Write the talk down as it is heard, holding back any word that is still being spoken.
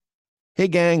Hey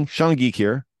gang, Sean Geek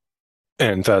here,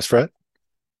 And Fast Fret.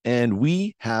 and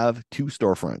we have two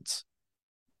storefronts.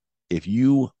 If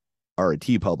you are a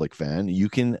T Public fan, you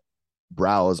can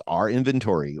browse our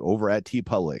inventory over at T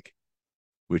Public,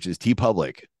 which is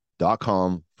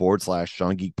tpublic.com/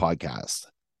 Sean Geek Podcast.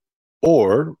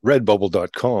 Or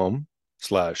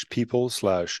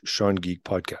redbubble.com/people/Sean Geek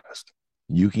Podcast.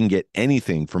 You can get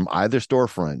anything from either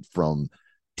storefront, from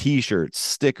t-shirts,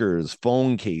 stickers,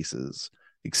 phone cases,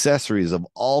 accessories of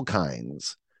all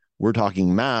kinds. We're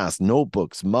talking masks,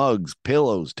 notebooks, mugs,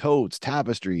 pillows, totes,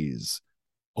 tapestries.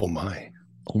 Oh my.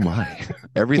 Oh my,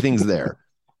 everything's there.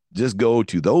 Just go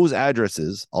to those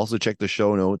addresses. Also, check the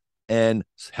show notes and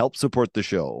help support the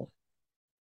show.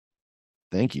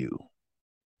 Thank you.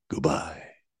 Goodbye.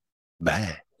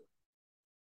 Bye.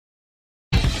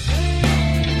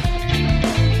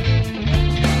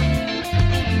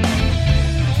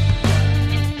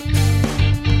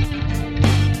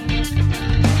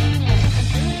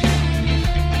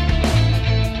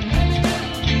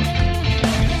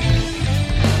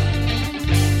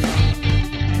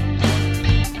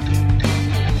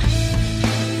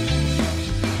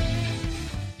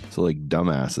 So, like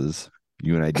dumbasses,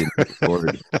 you and I didn't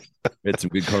record. We had some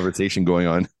good conversation going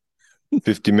on.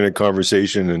 50-minute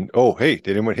conversation and oh hey,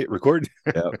 did anyone hit record?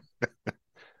 Yeah.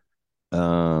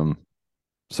 Um.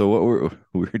 So what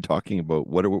we were talking about?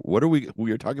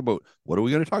 We are talking about? What are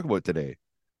we going to talk about today?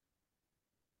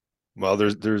 Well,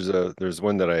 there's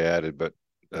one that I added, but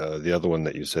the other one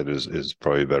that you said is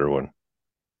probably a better one.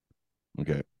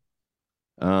 Okay.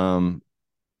 Um.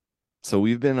 So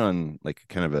we've been on like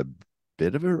kind of a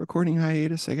bit of a recording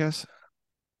hiatus, I guess.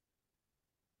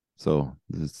 So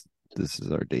this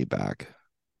is our day back.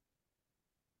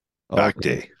 Back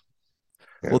Okay. day.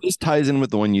 Yeah. Well, this ties in with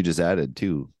the one you just added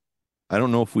too. I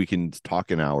don't know if we can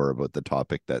talk an hour about the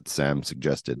topic that Sam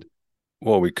suggested.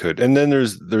 Well, we could. And then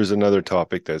there's another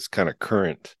topic that's kind of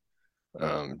current.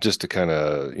 Just to kind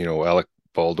of, Alec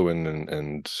Baldwin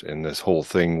and this whole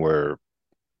thing where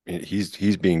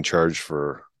he's being charged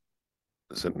for,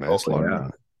 is it Oh manslaughter? yeah.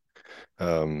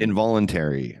 Um,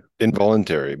 Involuntary.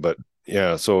 involuntary, but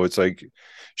yeah, so it's like,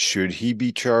 should he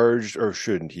be charged or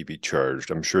shouldn't he be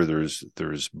charged? I'm sure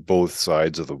there's both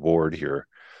sides of the board here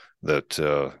that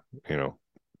you know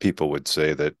people would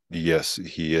say that yes,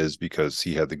 he is because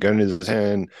he had the gun in his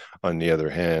hand. On the other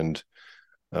hand,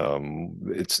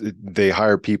 they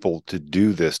hire people to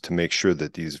do this to make sure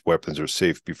that these weapons are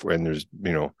safe before. And there's I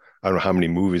don't know how many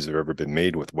movies have ever been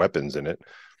made with weapons in it.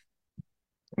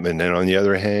 And then on the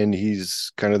other hand,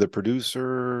 he's kind of the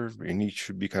producer and he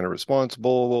should be kind of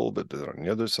responsible a little bit. But on the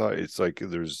other side, it's like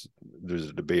there's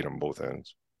a debate on both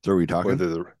ends. So are we talking? Whether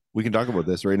the We can talk about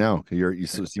this right now. So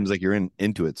it seems like you're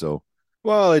into it. So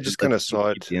well, I just kind let's of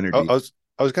saw keep it. the I, energy. I was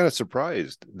I was kind of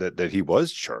surprised that he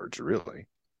was charged, really.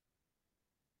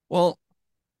 Well,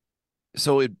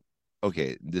 so it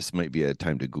okay, this might be a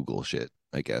time to Google shit,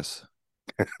 I guess.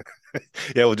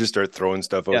 Yeah, we'll just start throwing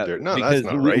stuff out Yeah, there. No, that's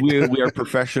because not right. we are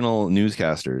professional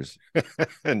newscasters,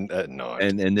 And not.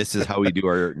 and this is how we do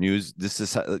our news. This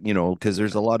is how, because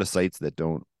there's a lot of sites that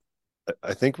don't.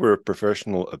 I think we're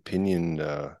professional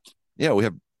Yeah, we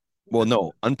have. Well,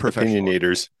 no, unprofessional,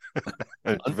 opinionators.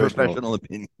 Professional unprofessional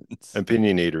opinions.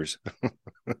 opinionators.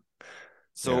 Yeah.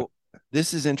 So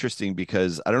this is interesting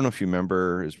because I don't know if you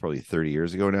remember, it was probably 30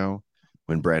 years ago now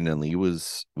when Brandon Lee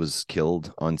was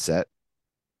killed on set.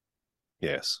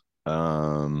 Yes.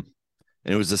 Um,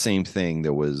 and it was the same thing.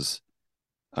 There was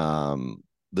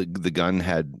the gun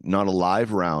had not a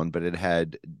live round, but it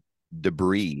had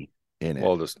debris in it.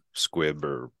 Well, this squib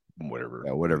or whatever.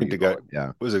 Yeah, I whatever think you the call guy it.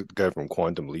 Yeah. was a guy from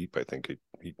Quantum Leap. I think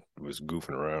he was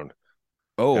goofing around.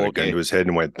 Had Oh, a gun okay. to his head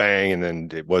and went bang, and then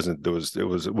it wasn't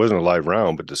a live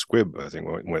round, but the squib I think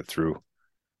went through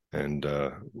and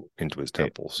into his Okay.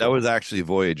 temple. That was So actually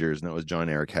Voyagers, and that was John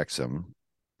Eric Hexum.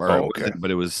 Or it oh okay. wasn't,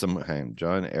 but it was some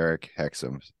John Eric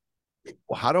Hexum.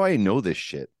 Well, how do I know this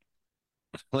shit?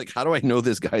 Like, how do I know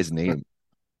this guy's name?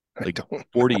 I Like don't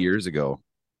 40 know. years ago.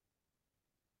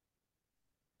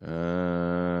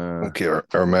 Uh, Okay,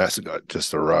 our mascot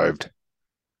just arrived.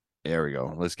 there we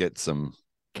go. Let's get some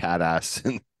cat ass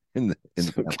in the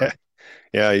camera. Okay.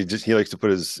 Yeah, he likes to put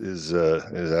his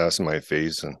ass in my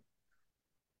face, and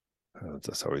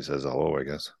that's how he says hello, I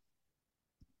guess.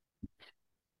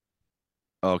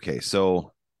 Okay,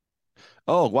 so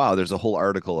oh wow, there's a whole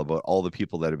article about all the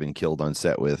people that have been killed on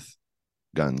set with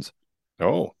guns.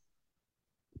 Oh,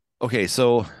 Okay,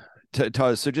 so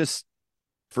so just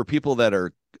for people that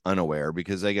are unaware,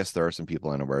 because I guess there are some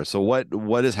people unaware. So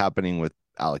what is happening with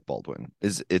Alec Baldwin?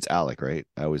 It's Alec, right?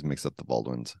 I always mix up the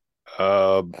Baldwins.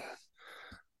 uh,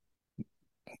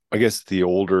 I guess the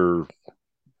older.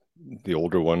 the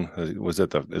older one. Was that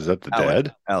the is that the Alec.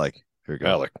 dad? Alec. Here we go.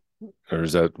 Alec, or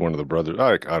is that one of the brothers?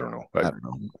 I don't know. I don't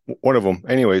know. One of them.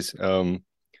 Anyways, so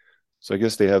I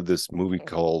guess they have this movie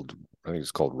called, I think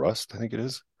it's called Rust. I think it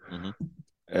is. Mhm.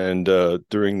 And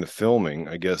during the filming,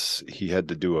 I guess he had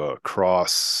to do a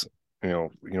cross.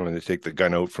 When they take the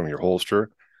gun out from your holster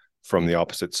from the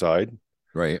opposite side,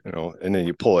 Right. and then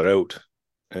you pull it out,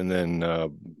 and then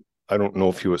I don't know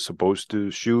if he was supposed to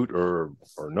shoot or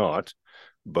not,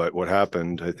 but what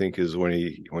happened, I think, is when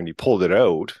he pulled it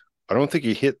out, I don't think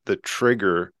he hit the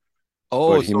trigger,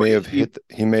 Oh, but he so may have hit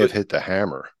the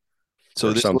hammer so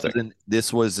or this something. wasn't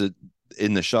this was a,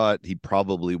 in the shot. He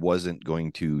probably wasn't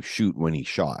going to shoot when he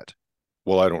shot.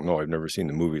 Well, I don't know. I've never seen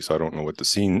the movie, so I don't know what the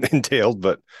scene entailed.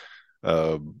 But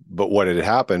what had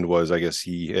happened was, I guess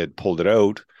he had pulled it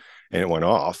out, and it went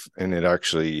off, and it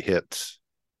actually hit.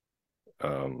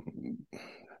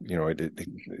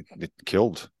 It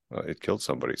killed. It killed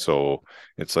somebody. So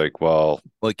it's like, well,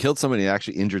 Well, it killed somebody and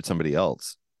actually injured somebody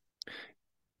else.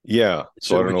 yeah.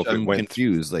 So I don't know Which if it I'm went.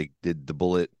 confused. Like, did the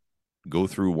bullet go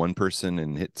through one person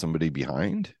and hit somebody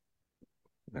behind?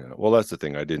 Yeah, well, that's the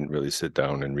thing. I didn't really sit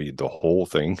down and read the whole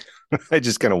thing. I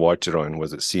just kind of watch it on,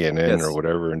 was it CNN or Yes.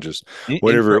 whatever, and just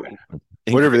whatever Incorrect,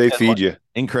 whatever incorrect they headline, feed you.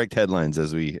 incorrect headlines,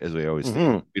 as we always say.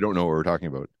 Mhm. We don't know what we're talking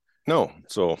about. No,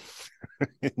 so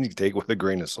you can take it with a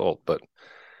grain of salt. But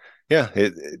yeah,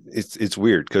 it's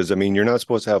weird because, I mean, you're not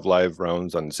supposed to have live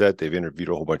rounds on the set. They've interviewed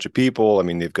a whole bunch of people. I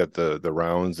mean, they've got the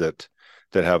rounds that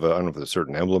have I don't know if there's a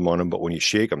certain emblem on them, but when you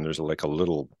shake them, there's like a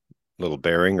little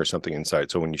bearing or something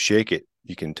inside. So when you shake it,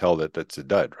 you can tell that that's a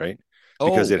dud, right?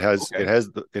 Because Oh, it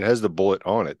has the bullet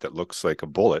on it that looks like a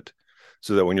bullet,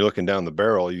 so that when you're looking down the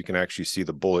barrel, you can actually see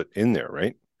the bullet in there,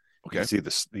 right? okay.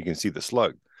 You can see the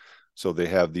slug. So they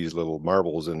have these little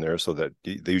marbles in there, so that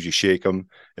they usually shake them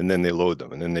and then they load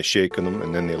them, and then they shake them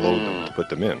and then they load them to put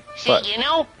them in. See, But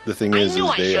the thing I is knew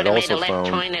I they should had have made a also left found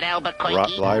turn at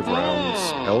Albuquerque. live rounds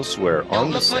elsewhere Don't on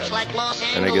the look set, much like Los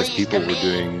and I guess Angeles people to were me.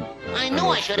 doing. I don't knew know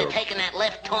I if should have the- taken that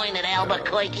left turn at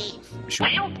Albuquerque. shoot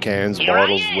Well, cans, here I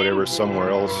bottles, am. whatever, somewhere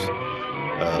else,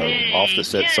 off the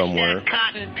set Just somewhere, a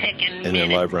cotton picking and then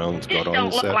minute. live rounds This got on don't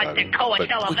the look set. like the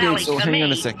Coachella Okay, Valley so to hang me.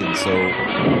 on a second. So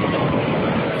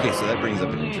that brings up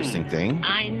an interesting thing,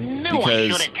 I knew I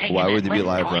because should have taken why that would there be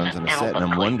left live turn rounds at on a set? And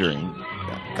I'm Albuquerque. wondering,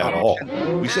 At all.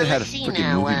 we should have had a See freaking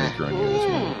now, movie maker on here this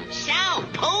morning.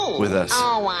 South Pole. With us.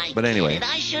 Oh, I But anyway. get it.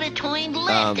 I should have turned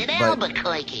left at but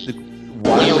Albuquerque.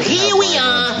 Why Well, would they here have we live are,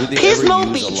 rounds? Would they ever Pismo use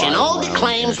a Beach, live and all the round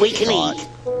claims in a we can shot?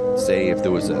 eat. Say if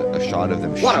there was a shot of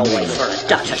them What a shooting, way for a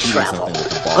Dutch to shooting travel. something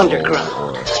with a bottle, Underground.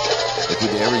 or like, would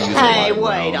they ever use Hey, a live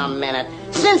wait a round? minute.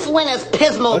 Since when is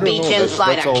Pismo I don't Beach know.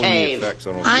 inside That's a all in the cave? effects.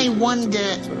 I don't I think it's wonder.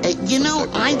 some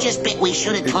type I of, just bet we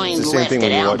should have it's turned the same left thing at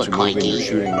when you watch a movie and you're Albuquerque.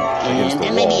 shooting against the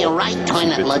And wall. maybe a and right you turn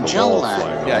see at bits La of the wall Jolla.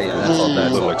 flying Yeah, off. yeah, that's all.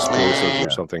 That's Little all. explosives Yeah. or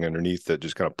something underneath that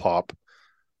just kind of pop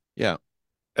Yeah.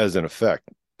 as an effect.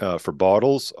 For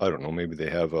bottles, I don't know. Maybe they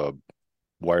have a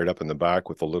wired up in the back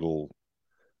with a little,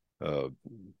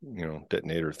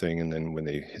 detonator thing, and then when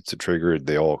they hits the trigger,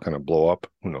 they all kind of blow up.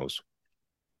 Who knows?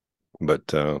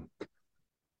 But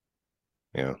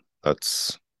yeah,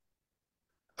 that's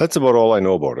about all I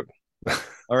know about it.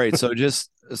 All right. So I just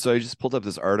pulled up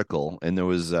this article, and there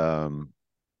was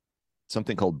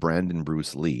something called Brandon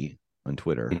Bruce Lee on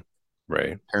Twitter.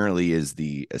 Right. Apparently is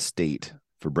the estate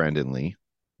for Brandon Lee,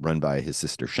 run by his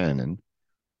sister Shannon.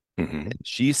 Mm-hmm. And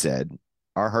she said,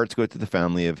 "Our hearts go to the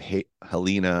family of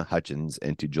Helena Hutchins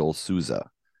and to Joel Souza,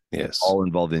 Yes. all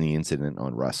involved in the incident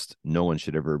on Rust. No one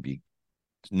should ever be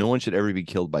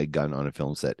killed by a gun on a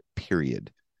film set,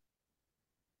 period."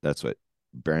 That's what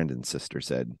Brandon's sister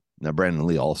said. Now, Brandon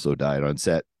Lee also died on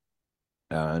set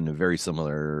in a very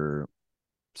similar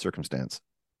circumstance.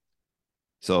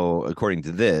 So, according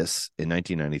to this, in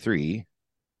 1993,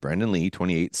 Brandon Lee,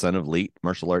 28, son of late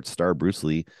martial arts star Bruce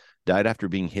Lee, died after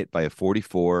being hit by a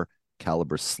 .44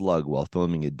 caliber slug while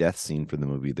filming a death scene for the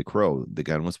movie The Crow. The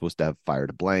gun was supposed to have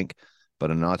fired blank,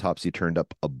 but an autopsy turned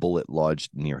up a bullet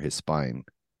lodged near his spine.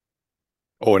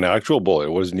 Oh, an actual bullet.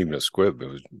 It wasn't even a squib. It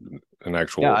was an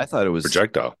actual Yeah, I thought it was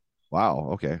projectile. Wow.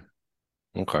 Okay.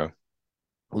 Okay.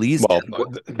 Lee's Well,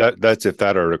 death... that's if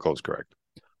that article is correct.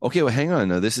 Okay, well, hang on.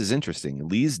 Now, this is interesting.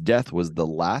 Lee's death was the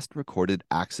last recorded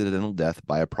accidental death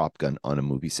by a prop gun on a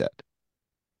movie set.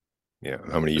 Yeah.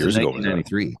 How many years ago was that?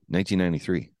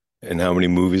 1993. And how many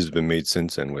movies have been made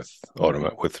since then with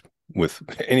automatic with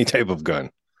any type of gun?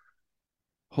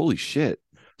 Holy shit.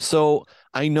 So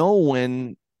I know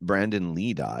when Brandon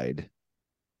Lee died,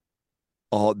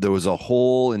 there was a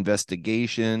whole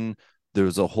investigation. There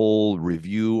was a whole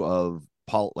review of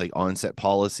like on-set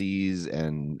policies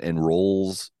and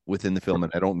roles within the film.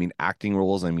 And I don't mean acting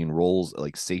roles, I mean roles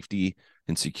like safety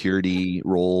and security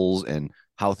roles and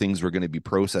how things were going to be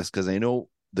processed. Because I know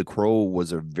The Crow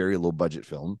was a very low budget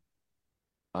film.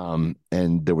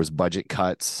 And there was budget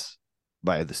cuts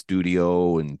by the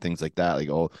studio and things like that. Like,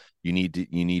 oh, you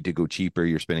need to go cheaper.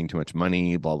 You're spending too much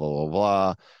money, blah, blah, blah,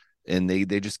 blah. And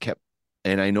they just kept,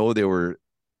 and I know they were,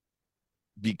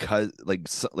 because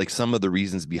like some of the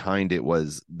reasons behind it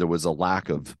was there was a lack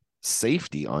of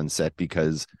safety on set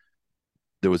because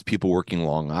there was people working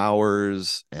long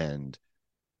hours, and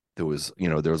there was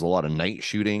a lot of night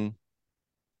shooting,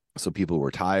 so people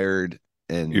were tired.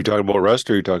 And You're talking about Rust,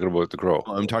 or you're talking about The Crow?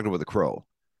 I'm talking about The Crow.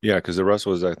 Yeah, because the Rust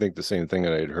was, I think, the same thing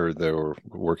that I had heard. They were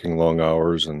working long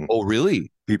hours, and Oh,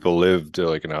 really? people lived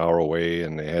like an hour away,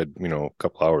 and they had a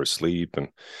couple hours sleep. And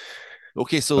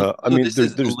Okay, so I mean, this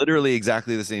is there's literally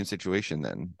exactly the same situation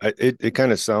then. it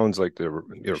kind of sounds like a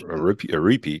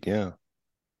repeat, yeah.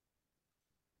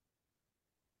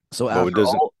 So Well, it after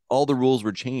doesn't. all the rules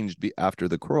were changed after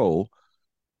The Crow,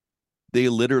 they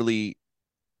literally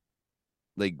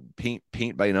like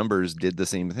paint by numbers did the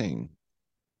same thing.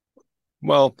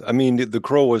 Well, I mean, The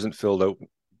Crow wasn't filmed out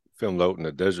in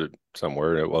the desert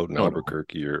somewhere, out in No.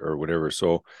 Albuquerque or whatever.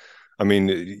 So, I mean,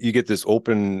 you get this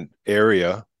open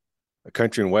area, a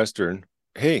country and western.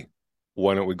 Hey,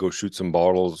 why don't we go shoot some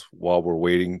bottles while we're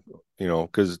waiting?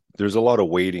 Because there's a lot of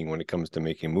waiting when it comes to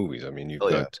making movies. I mean, you've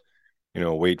got,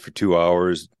 wait for 2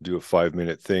 hours, do a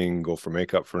 5-minute thing, go for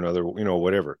makeup for another,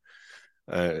 whatever.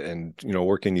 And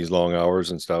working these long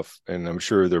hours and stuff, and I'm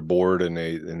sure they're bored and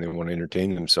they want to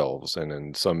entertain themselves, and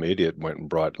then some idiot went and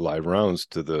brought live rounds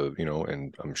to the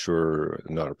and I'm sure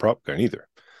not a prop gun either.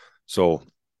 So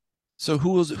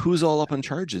who's all up on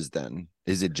charges then?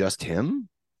 Is it just him?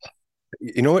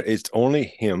 You know what? It's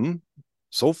only him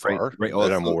so far right.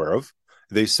 that I'm aware of.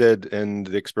 They said, and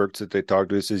the experts that they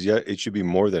talked to says, yeah, it should be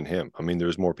more than him. I mean,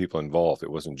 there's more people involved.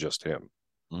 It wasn't just him.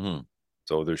 Mm-hmm.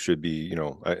 So there should be,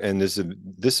 and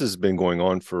this has been going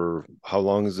on for, how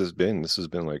long has this been? This has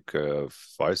been like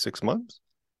 5-6 months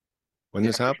when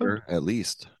this happened, sure, at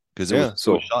least, because it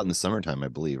was shot in the summertime, I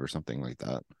believe, or something like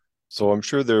that. So I'm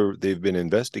sure they've been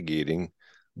investigating,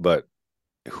 but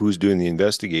who's doing the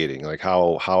investigating? Like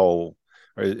how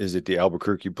is it the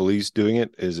Albuquerque police doing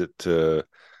it? Is it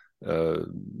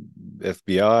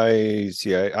FBI,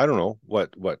 CIA? I don't know what.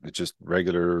 It's just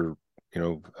regular,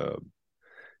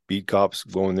 beat cops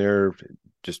going there,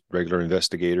 just regular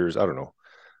investigators. I don't know,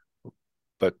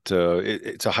 but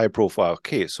it's a high profile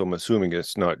case, so I'm assuming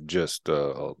it's not just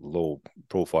a low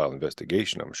profile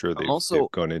investigation. I'm sure they've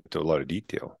gone into a lot of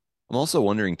detail. I'm also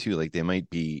wondering too, like they might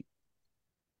be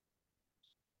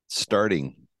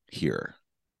starting here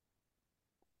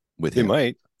with him.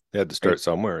 They had to start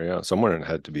somewhere. Yeah, someone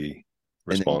had to be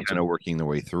responsible, and kind of working their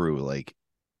way through. Like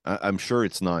I'm sure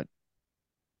it's not,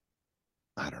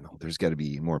 I don't know, there's got to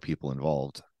be more people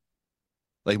involved,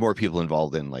 like more people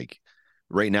involved in like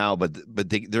right now, but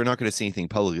they're not going to say anything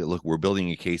publicly. Look, we're building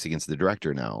a case against the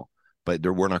director now, but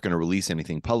we're not going to release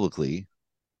anything publicly.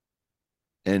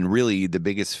 And really the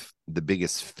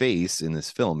biggest face in this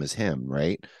film is him,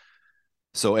 right?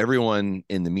 So everyone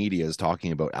in the media is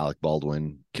talking about Alec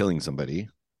Baldwin killing somebody,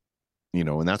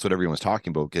 and that's what everyone's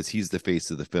talking about because he's the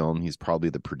face of the film. He's probably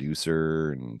the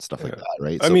producer and stuff like that,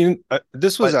 right? I mean,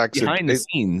 this was actually behind the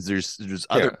scenes. There's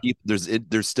other people.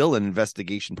 There's still an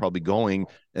investigation probably going,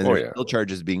 and there's still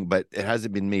charges being, but it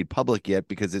hasn't been made public yet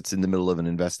because it's in the middle of an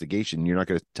investigation. You're not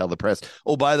going to tell the press,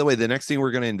 oh, by the way, the next thing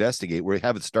we're going to investigate, we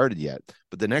haven't started yet,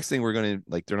 but the next thing we're going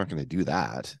to they're not going to do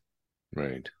that,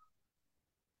 right?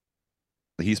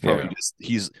 He's probably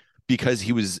because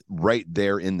he was right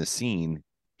there in the scene.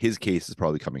 His case is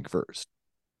probably coming first.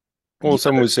 Well,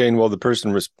 someone was saying, well, the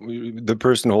person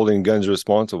holding guns is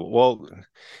responsible. Well,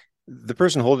 the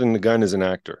person holding the gun is an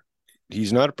actor.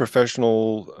 He's not a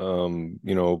professional,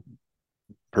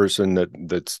 person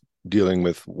that's dealing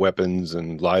with weapons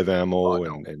and live ammo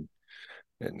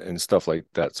and stuff like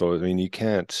that. So, I mean, you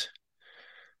can't.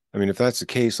 I mean, if that's the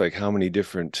case, like how many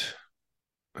different?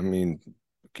 I mean,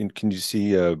 can you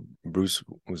see Bruce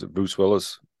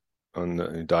Willis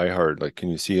on Die Hard? Like, can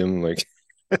you see him like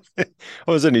all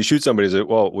of a sudden he shoots somebody? Is it,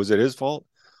 well, was it his fault?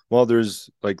 Well, there's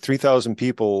like 3,000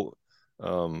 people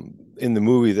in the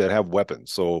movie that have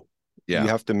weapons, so you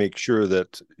have to make sure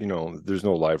that there's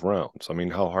no live rounds. I mean,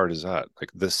 how hard is that?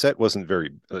 Like the set isn't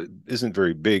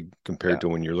very big compared to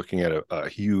when you're looking at a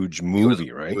huge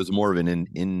movie, right? It was more of an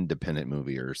independent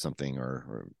movie or something,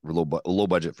 or low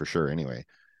budget for sure. Anyway,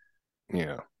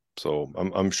 yeah. So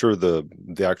I'm sure the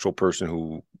actual person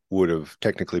who would have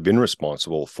technically been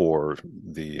responsible for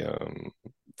the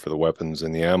for the weapons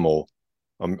and the ammo,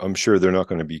 I'm sure they're not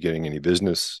going to be getting any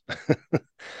business.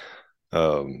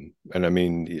 And I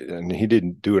mean, and he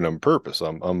didn't do it on purpose.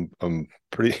 I'm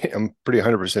pretty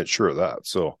 100% sure of that.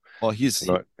 So, Well,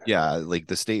 not, yeah, like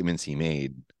the statements he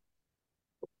made,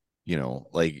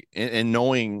 like, and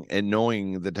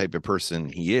knowing the type of person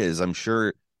he is, I'm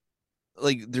sure,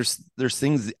 like, there's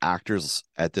things the actors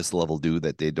at this level do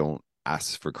that they don't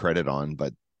ask for credit on,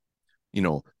 but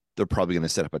they're probably going to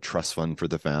set up a trust fund for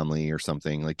the family or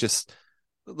something. Like, just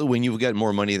when you get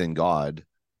more money than God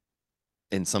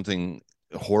and something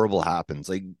horrible happens,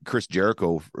 like Chris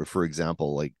Jericho, for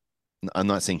example, like, I'm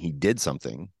not saying he did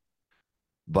something,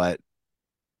 but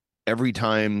every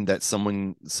time that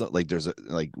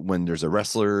like when there's a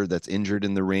wrestler that's injured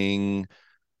in the ring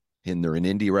and they're an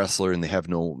indie wrestler and they have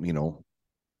no,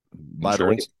 by the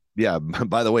way, insurance. yeah,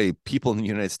 by the way, people in the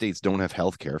United States don't have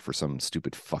health care for some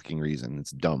stupid fucking reason.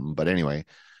 It's dumb. But anyway,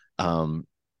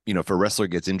 if a wrestler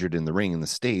gets injured in the ring in the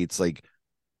States, like,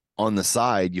 on the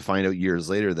side, you find out years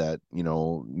later that,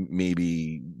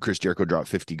 maybe Chris Jericho dropped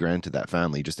 50 grand to that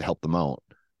family just to help them out.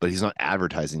 But he's not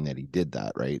advertising that he did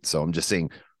that, right? So I'm just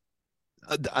saying,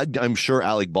 I'm sure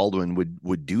Alec Baldwin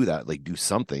would do that, like, do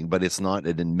something, but it's not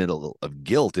an admittal of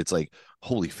guilt. It's like,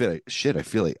 holy shit,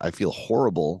 I feel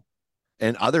horrible.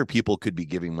 And other people could be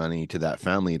giving money to that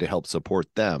family to help support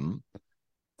them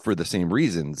for the same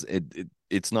reasons.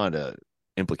 It's not a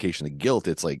implication of guilt.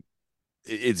 It's like,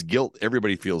 it's guilt.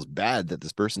 Everybody feels bad that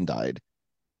this person died,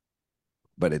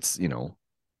 but it's,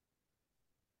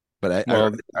 but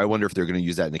Well, I wonder if they're going to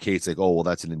use that in the case, like, oh, well,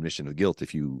 that's an admission of guilt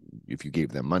if you gave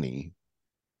them money.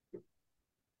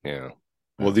 yeah.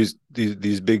 Well, these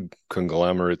big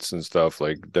conglomerates and stuff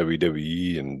like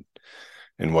WWE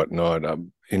and whatnot,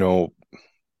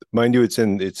 mind you, it's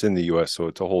in the US, so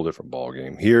it's a whole different ball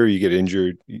game. Here, you get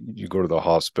injured, you go to the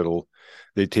hospital,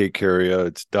 they take care of you,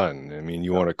 it's done. I mean,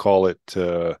 you want to call it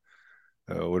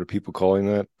what are people calling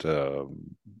that?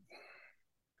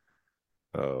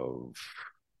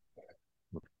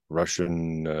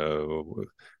 Russian I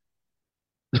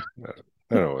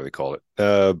don't know what they call it.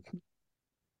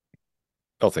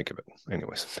 I'll think of it.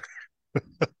 Anyways.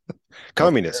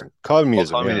 Communism.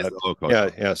 Communism.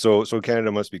 Yeah. So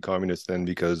Canada must be communist then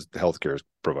because the healthcare is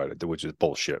provided, which is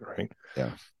bullshit, right?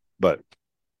 Yeah. But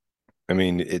I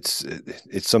mean, it's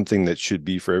something that should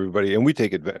be for everybody, and we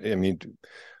take it. I mean,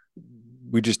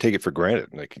 we just take it for granted.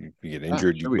 Like, you get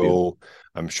injured, sure you go.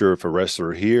 I'm sure if a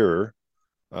wrestler here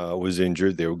was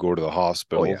injured, they would go to the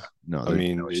hospital. Oh yeah. No, I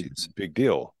mean, it's a big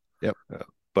deal. Yep.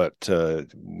 But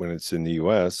when it's in the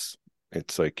US,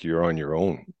 it's like you're on your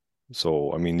own.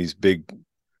 So, I mean, these big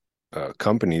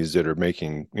companies that are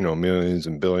making, millions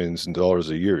and billions of dollars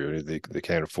a year, they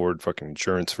can't afford fucking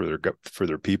insurance for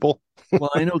their people. Well,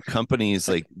 I know companies,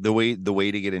 like, the way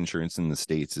to get insurance in the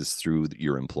States is through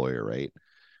your employer, right?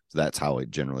 So that's how it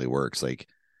generally works. Like,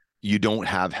 you don't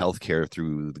have healthcare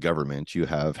through the government. You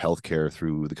have healthcare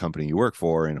through the company you work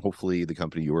for, and hopefully the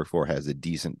company you work for has a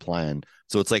decent plan.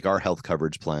 So it's like our health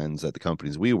coverage plans at the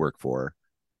companies we work for,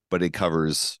 but it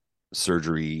covers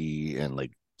surgery and,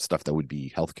 like, stuff that would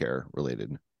be healthcare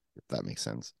related, if that makes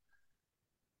sense.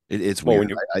 It's Well,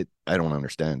 weird. I don't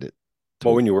understand it.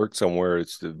 Well, when you work somewhere,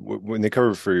 it's when they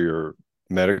cover for your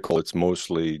medical, it's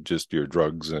mostly just your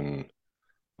drugs and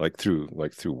through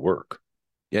work.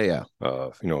 Yeah.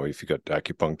 If you got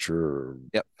acupuncture or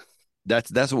Yep.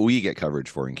 That's what we get coverage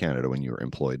for in Canada when you're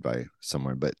employed by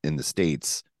somewhere, but in the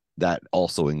States, that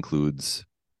also includes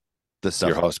the stuff,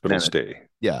 your hospital stay,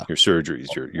 yeah, your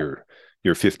surgeries,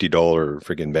 your $50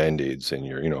 freaking band-aids and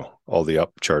your all the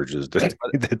up charges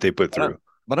that they put through.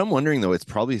 But I'm wondering, though, it's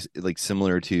probably like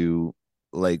similar to,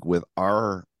 like, with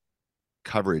our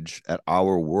coverage at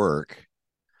our work,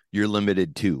 you're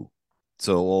limited to.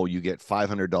 So, you get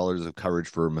 $500 of coverage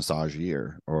for a massage a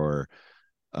year, or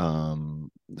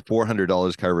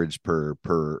 $400 coverage for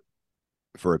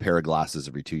a pair of glasses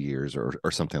every 2 years, or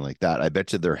something like that. I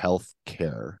bet you their health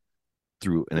care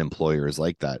through an employer is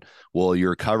like that. Well,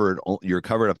 you're covered up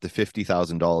to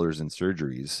 $50,000 in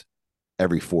surgeries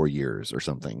every 4 years or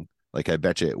something. Like, I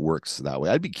bet you it works that way.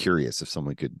 I'd be curious if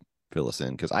someone could fill us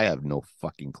in, because I have no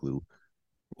fucking clue.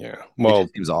 Yeah. Well,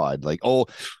 it seems odd. Like, I'm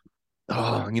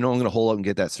going to hold out and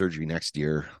get that surgery next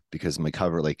year because my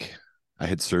cover, like, I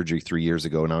had surgery 3 years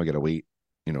ago. Now I got to wait,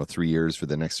 3 years for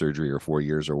the next surgery, or 4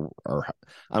 years, or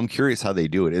I'm curious how they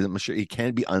do it. I'm sure it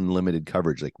can't be unlimited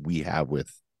coverage like we have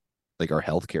with, like, our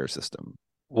healthcare system.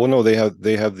 Well, no, they have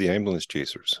the ambulance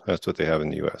chasers. That's what they have in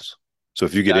the US. So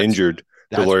if you get injured,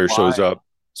 the lawyer shows up,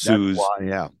 sues.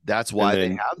 That's why they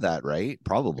have that, right?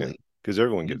 Probably because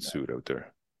everyone gets sued out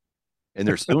there. and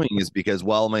they're suing is because,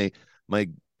 well, my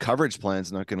coverage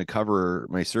plan's not going to cover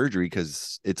my surgery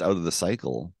because it's out of the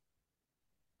cycle.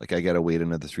 Like I got to wait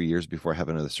another 3 years before I have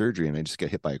another surgery, and I just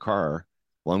get hit by a car.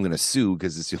 Well, I'm going to sue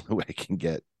because it's the only way I can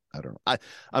get. I don't know.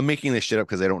 I'm making this shit up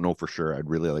because I don't know for sure. I'd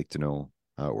really like to know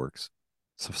how it works.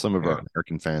 So if some of our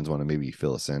American fans want to maybe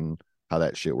fill us in how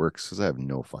that shit works, because I have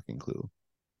no fucking clue.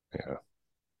 Yeah.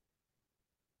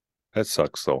 That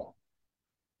sucks though.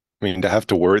 I mean, to have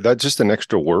to worry, that's just an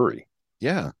extra worry.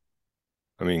 Yeah.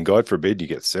 I mean, God forbid you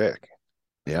get sick.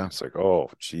 Yeah. It's like, oh,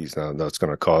 geez, now that's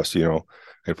going to cost, you know,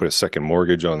 I put a second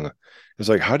mortgage on the, it's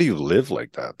like, how do you live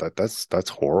like that? That's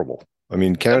horrible. I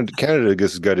mean, Canada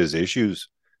has got his issues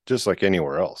just like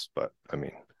anywhere else, but I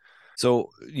mean. So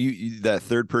you that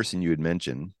third person you had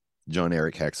mentioned, John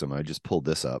Eric Hexum, I just pulled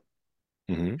this up.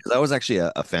 I was actually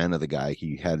a fan of the guy.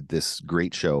 He had this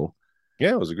great show.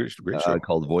 Yeah, it was a great show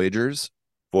called Voyagers.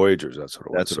 Voyagers, that's what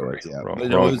it was. That's Sorry, what it was,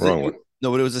 yeah. Wrong one.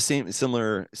 No, but it was the same,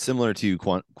 similar to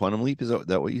Quantum Leap. Is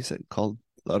that what you said called?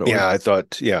 Yeah, I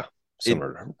thought, yeah,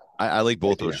 similar. I like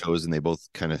both those shows, and they both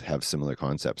kind of have similar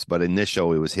concepts. But in this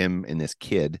show, it was him and this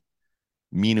kid,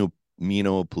 Mino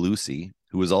Pelusi,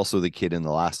 who was also the kid in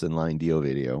the Last in Line Dio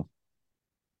video.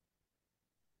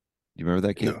 Do you remember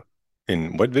that kid? No.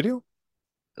 In what video?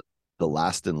 The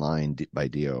Last in Line by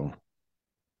Dio.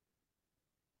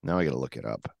 Now I got to look it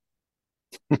up.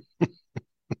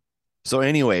 So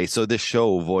anyway, so this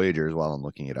show Voyagers, while I'm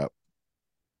looking it up,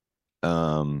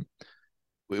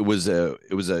 it was a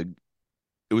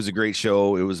great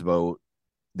show. It was about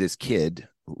this kid,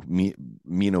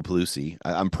 Mino Pelusi.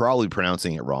 I'm probably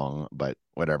pronouncing it wrong, but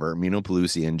whatever. Mino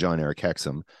Pelusi and John Eric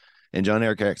Hexum, and John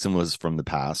Eric Hexum was from the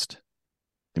past,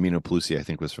 and Mino Pelusi I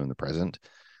think was from the present,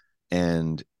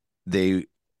 and I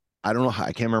don't know how,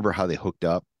 I can't remember how they hooked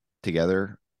up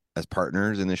together as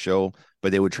partners in the show,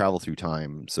 but they would travel through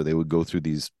time. So they would go through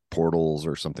these portals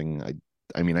or something.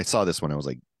 I mean, I saw this when I was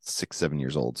like 6-7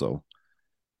 years old. So,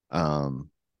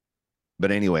 but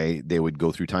anyway, they would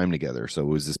go through time together. So it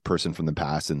was this person from the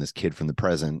past and this kid from the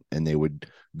present, and they would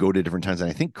go to different times. And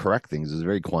I think correct things. It was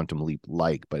very Quantum Leap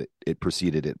like, but it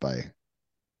preceded it by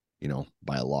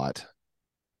a lot.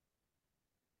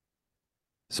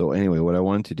 So anyway, what I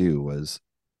wanted to do was,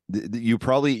 you're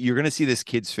going to see this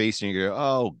kid's face and you go,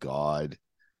 oh God,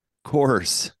 of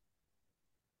course.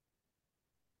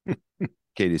 Okay,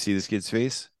 do you see this kid's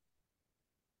face?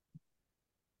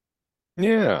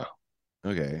 Yeah.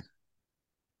 Okay.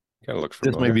 Gotta look for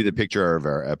this might be the picture of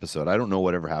our episode. I don't know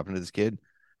whatever happened to this kid,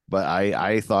 but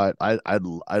I thought I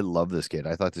love this kid.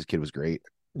 I thought this kid was great.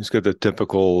 He's got the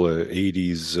typical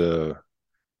 80s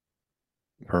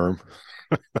perm.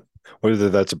 Whether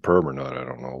that's a perm or not, I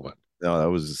don't know, but no, that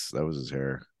was his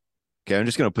hair. Okay, I'm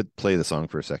just gonna play the song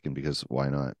for a second because why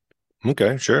not?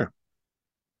 Okay, sure.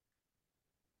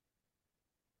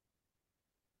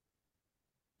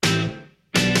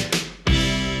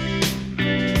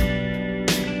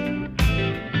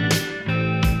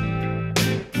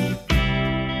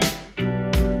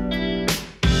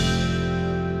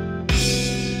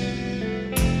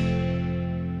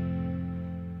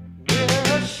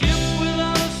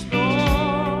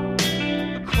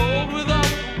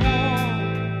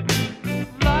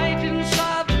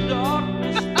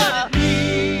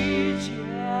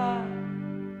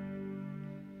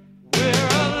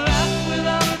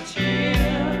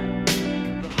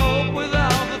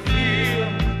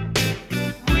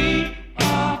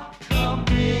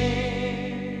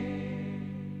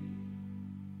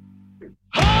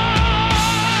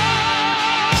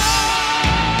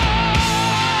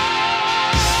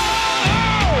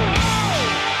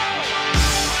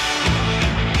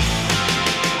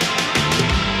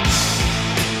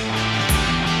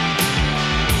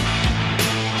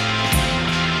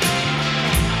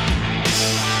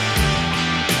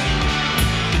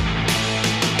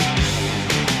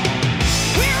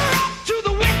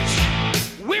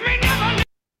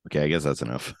 Okay, I guess that's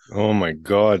enough. Oh my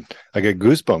God, I get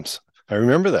goosebumps. I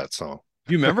remember that song.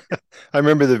 You remember? I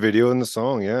remember the video and the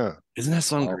song. Yeah, isn't that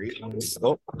song great?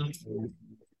 Oh,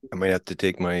 I might have to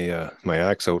take my my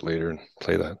axe out later and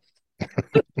play that.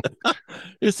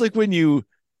 It's like when you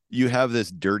have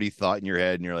this dirty thought in your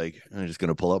head and you're like, I'm just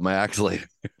gonna pull up my axe later.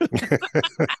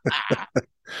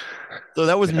 So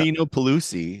that was Mino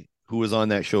Pelusi, who was on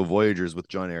that show Voyagers with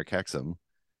John Eric Hexum.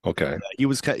 Okay. He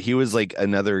was like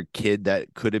another kid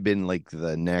that could have been like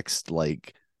the next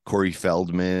like Corey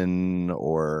Feldman,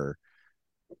 or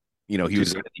he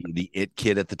was the it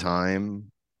kid at the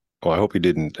time. Well, I hope he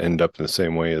didn't end up in the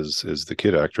same way as the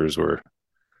kid actors were.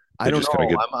 I don't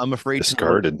know. I'm afraid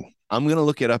discarded. I'm gonna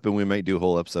look it up, and we might do a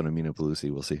whole episode of Mino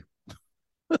Pelusi. We'll see.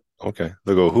 Okay,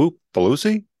 they'll go who?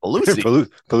 Pelusi?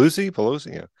 Pelusi.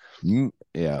 Pelusi. Yeah.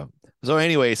 Yeah. So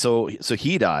anyway, so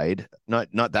he died,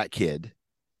 not that kid,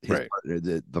 his Right.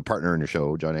 partner, the partner in the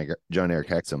show, John Eric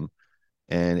Hexum,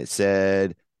 and it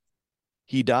said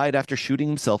he died after shooting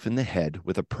himself in the head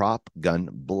with a prop gun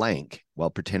blank while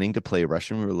pretending to play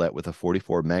Russian roulette with a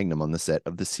 44 Magnum on the set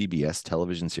of the CBS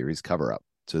television series Cover Up.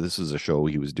 So this was a show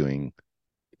he was doing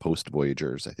post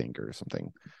Voyagers, I think, or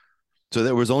something. So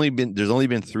there's only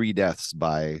been 3 deaths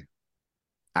by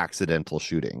accidental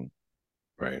shooting.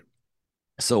 Right.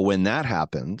 So when that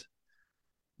happened,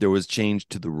 there was change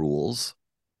to the rules.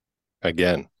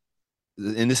 Again.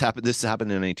 And this happened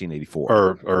in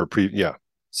 1984. Yeah.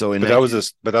 So but that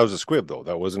was a squib though.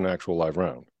 That was an actual live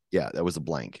round. Yeah, that was a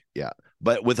blank. Yeah.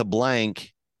 But with a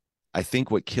blank, I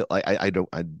think what killed I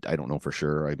don't know for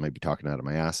sure. I might be talking out of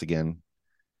my ass again.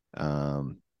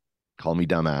 Call me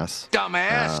dumbass.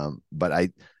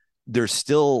 But there's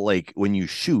still, like, when you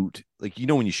shoot, like,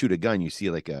 when you shoot a gun, you see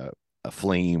like a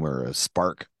flame or a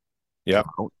spark. Yeah.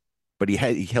 But he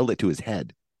held it to his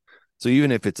head. So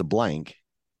even if it's a blank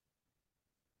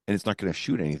and it's not going to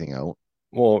shoot anything out.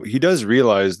 Well, he does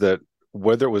realize that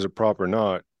whether it was a prop or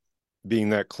not, being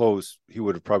that close, he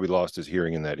would have probably lost his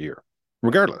hearing in that ear.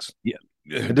 Regardless. Yeah.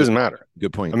 It doesn't matter.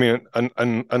 Good point. I mean,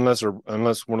 unless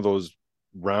one of those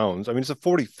rounds, I mean, it's a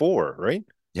 44, right?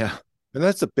 Yeah. And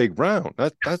that's a big round.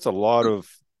 That's a lot of,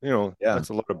 that's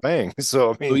a lot of bang.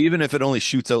 So, I mean, so even if it only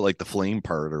shoots out like the flame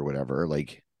part or whatever,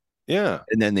 like, yeah.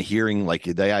 And then the hearing, like,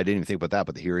 I didn't even think about that,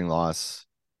 but the hearing loss,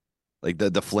 like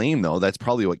the flame though, that's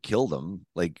probably what killed him.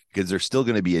 Like, because there's still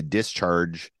going to be a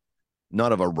discharge,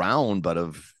 not of a round, but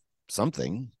of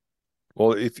something.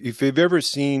 Well, if you've ever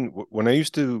seen, when I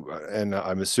used to, and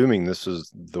I'm assuming this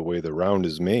is the way the round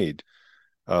is made,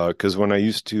 because when I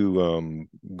used to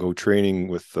go training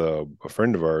with a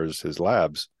friend of ours, his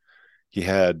labs,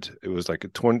 it was like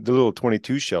the little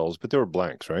 22 shells, but they were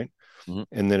blanks, right? Mm-hmm.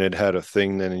 And then it had a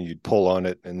thing, then you'd pull on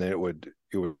it, and then it would,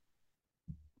 the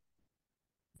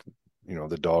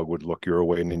dog would look your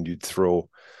way, and then you'd throw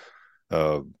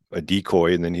a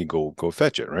decoy, and then he'd go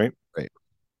fetch it, right? Right.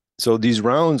 So these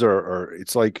rounds are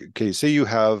it's like, okay, say you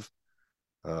have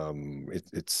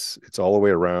it's all the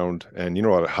way around, and you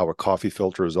know how a coffee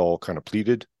filter is all kind of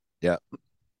pleated. Yeah.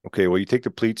 Okay, well, you take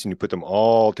the pleats and you put them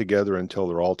all together until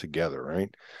they're all together,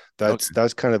 right?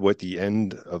 That's kind of what the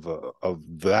end of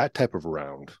that type of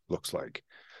round looks like.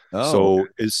 So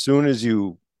as soon as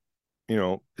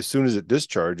as soon as it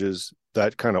discharges,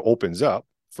 that kind of opens up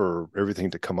for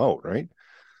everything to come out, right?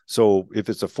 So if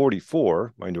it's a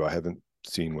 44, mind you, I haven't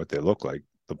seen what they look like,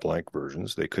 the blank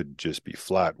versions. They could just be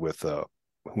flat with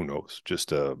who knows,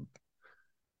 just I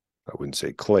wouldn't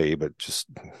say clay, but just,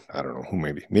 I don't know,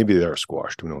 maybe they're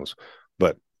squashed, who knows.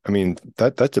 But I mean,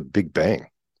 that's a big bang.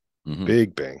 Mm-hmm.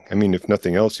 Big bang. I mean, if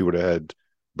nothing else, he would have had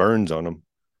burns on him.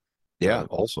 Yeah.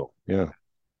 Also, yeah.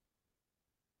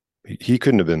 He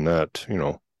couldn't have been that,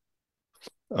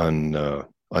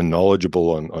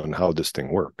 unknowledgeable on how this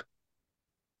thing worked.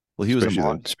 Well, he was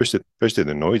especially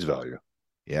the noise value.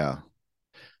 Yeah.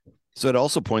 So it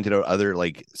also pointed out other,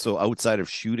 like, so outside of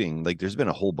shooting, like, there's been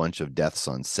a whole bunch of deaths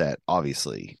on set,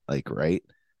 obviously, like, right?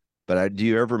 But do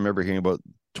you ever remember hearing about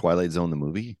Twilight Zone, the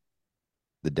movie?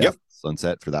 The deaths on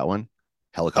set for that one?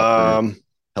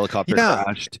 Helicopter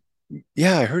crashed.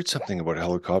 Yeah, I heard something about a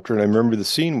helicopter, and I remember the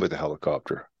scene with the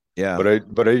helicopter. Yeah. But I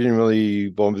didn't really,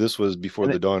 well, this was before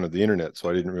the dawn of the internet, so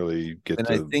I didn't really get and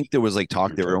to. I think there was like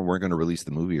talk they weren't going to release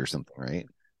the movie or something, right?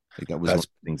 Like that was one of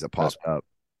the things that popped up.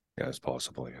 Yeah, it's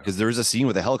possible. Yeah, because there was a scene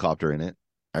with a helicopter in it.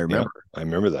 I remember. Yeah, I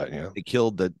remember that. Yeah, they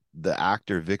killed the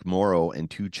actor Vic Morrow and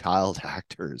 2 child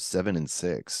actors, 7 and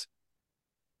 6.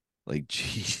 Like,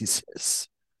 Jesus.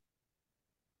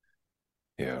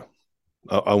 Yeah,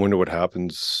 I wonder what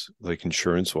happens, like,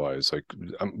 insurance wise. Like,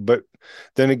 but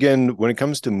then again, when it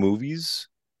comes to movies,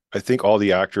 I think all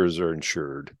the actors are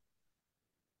insured.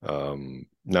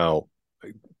 Now,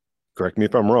 correct me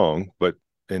if I'm wrong, but.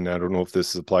 And I don't know if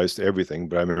this applies to everything,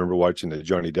 but I remember watching the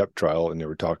Johnny Depp trial, and they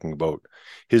were talking about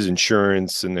his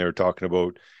insurance, and they were talking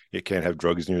about you can't have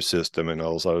drugs in your system and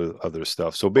all this other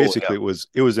stuff. So basically,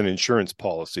 it was an insurance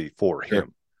policy for him. Sure.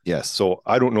 Yes. So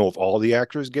I don't know if all the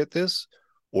actors get this,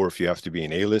 or if you have to be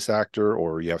an A-list actor,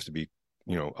 or you have to be,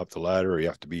 up the ladder, or you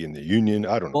have to be in the union.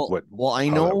 I don't know Well, I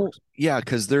know, yeah,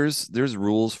 because there's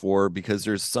rules because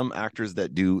there's some actors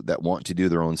that want to do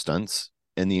their own stunts,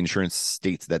 and the insurance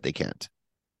states that they can't.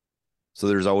 So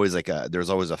there's always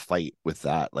a fight with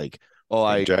that. Like,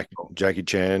 Jackie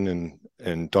Chan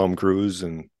and Tom Cruise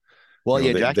and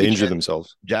Jackie they injure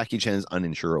themselves. Jackie Chan's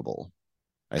uninsurable,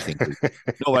 I think.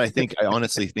 No, but I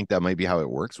honestly think that might be how it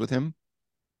works with him.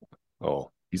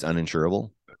 Oh, he's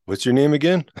uninsurable. What's your name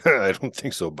again? I don't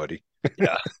think so, buddy.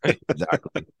 Yeah,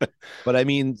 exactly. But I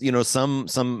mean, some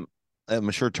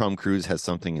I'm sure Tom Cruise has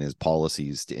something in his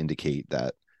policies to indicate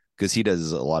that, because he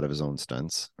does a lot of his own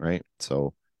stunts, right?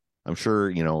 So I'm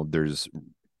sure, there's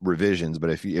revisions, but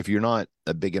if you're not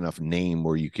a big enough name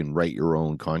where you can write your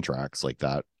own contracts like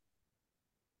that,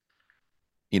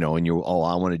 and I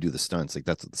want to do the stunts, like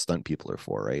that's what the stunt people are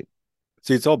for, right?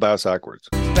 See, it's all bass backwards.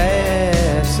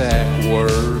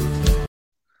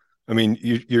 I mean,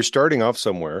 you're starting off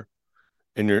somewhere,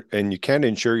 and you can't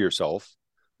insure yourself,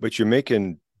 but you're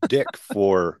making dick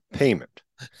for payment.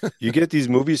 You get these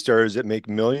movie stars that make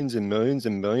millions and millions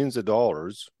and millions of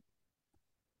dollars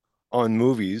on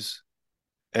movies,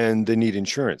 and they need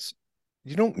insurance.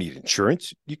 You don't need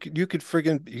insurance. You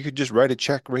could just write a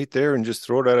check right there and just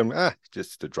throw it at them.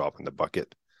 Just a drop in the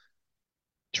bucket.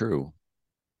 True.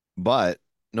 But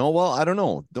no, well, I don't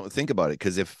know. Don't think about it.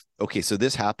 Because so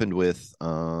this happened with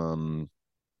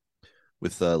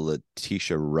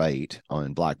Letitia Wright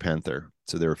on Black Panther.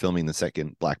 So they were filming the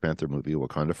second Black Panther movie,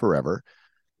 Wakanda Forever,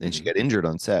 and she got injured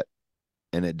on set,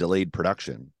 and it delayed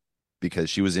production because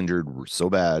she was injured so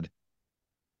bad.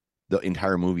 The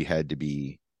entire movie had to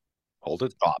be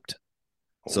stopped.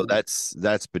 So that's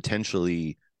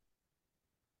potentially,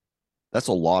 that's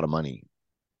a lot of money,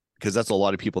 because that's a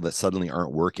lot of people that suddenly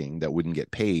aren't working that wouldn't get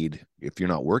paid. If you're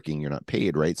not working, you're not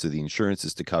paid, right? So the insurance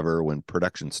is to cover when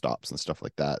production stops and stuff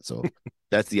like that. So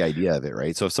that's the idea of it,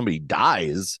 right? So if somebody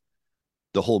dies,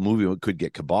 the whole movie could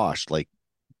get kiboshed. Like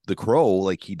The Crow,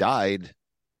 like he died,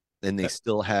 and they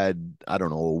still had, I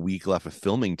don't know, a week left of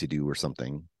filming to do or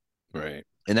something. Right.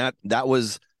 And that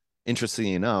was,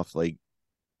 interestingly enough, like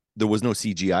there was no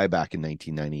CGI back in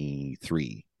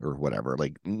 1993 or whatever,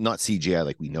 like not CGI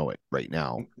like we know it right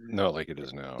now. Not like it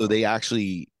is now. So they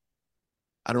actually,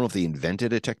 I don't know if they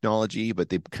invented a technology, but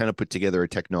they kind of put together a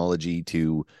technology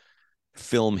to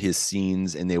film his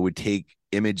scenes, and they would take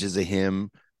images of him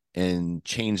and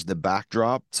change the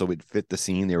backdrop so it fit the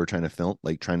scene they were trying to film,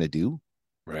 like trying to do.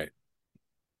 Right.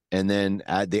 And then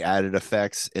they added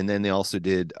effects, and then they also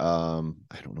did I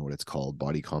don't know what it's called,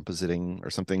 body compositing or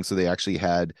something. So they actually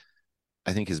had,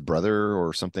 I think, his brother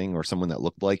or something, or someone that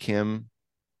looked like him,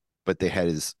 but they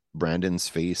had Brandon's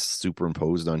face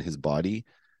superimposed on his body,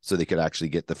 so they could actually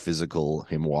get the physical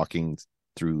him walking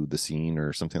through the scene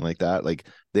or something like that. Like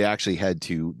they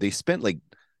spent, like,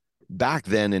 back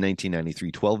then in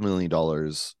 1993, $12 million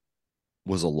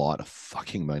was a lot of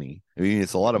fucking money. I mean,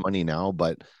 it's a lot of money now,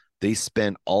 but they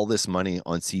spent all this money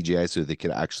on CGI so they could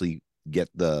actually get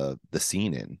the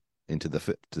scene into the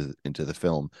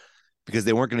film, because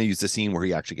they weren't going to use the scene where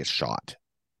he actually gets shot.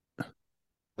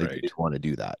 They didn't want to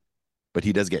do that, but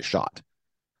he does get shot.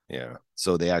 Yeah.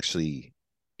 So they actually,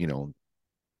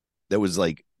 that was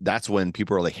like, that's when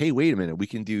people are like, hey, wait a minute, we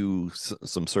can do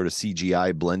some sort of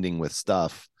CGI blending with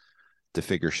stuff to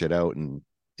figure shit out. And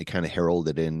it kind of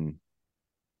heralded in,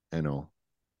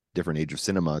 different age of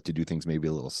cinema to do things maybe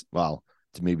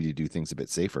to do things a bit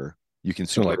safer. You can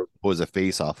superimpose a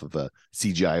face off of a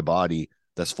CGI body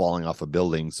that's falling off a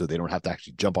building, so they don't have to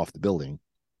actually jump off the building.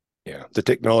 Yeah, the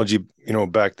technology,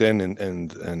 back then,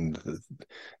 and the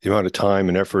amount of time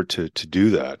and effort to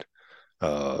do that.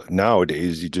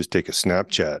 Nowadays, you just take a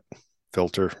Snapchat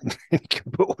filter and you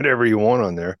can put whatever you want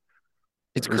on there.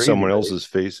 It's crazy, someone else's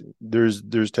face.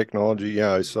 There's technology.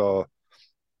 Yeah,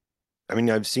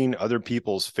 I've seen other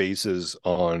people's faces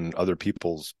on other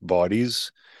people's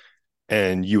bodies,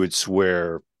 and you would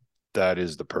swear that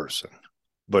is the person,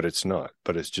 but it's not.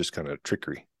 But it's just kind of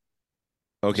trickery.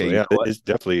 Okay, so, yeah, it's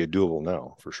definitely doable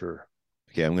now for sure.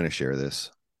 Okay, I'm going to share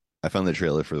this. I found the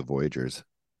trailer for The Voyagers.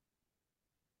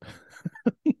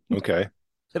 Okay.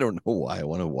 I don't know why I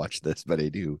want to watch this, but I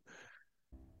do.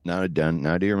 Now done.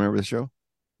 Now, do you remember the show?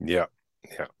 Yeah.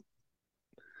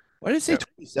 Why did it say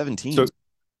 2017?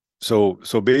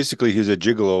 So basically, he's a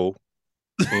gigolo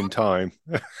in time.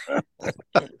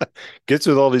 Gets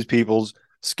with all these peoples,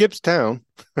 skips town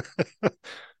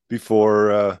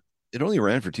before. It only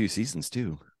ran for 2 seasons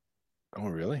too. Oh,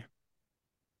 really?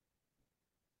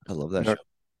 I love that show.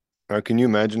 Now, can you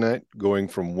imagine that, going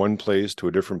from one place to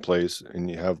a different place, and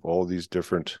you have all these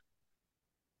different,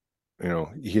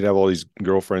 he'd have all these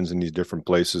girlfriends in these different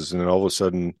places, and then all of a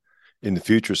sudden, in the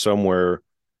future, somewhere,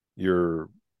 you've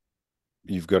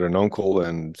got an uncle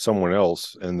and someone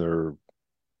else, and they're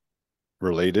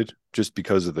related just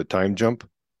because of the time jump,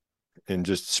 and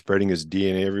just spreading his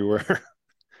DNA everywhere.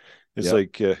 It's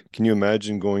like, can you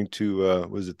imagine going to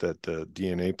was it that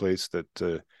DNA place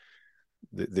that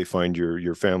they find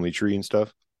your family tree and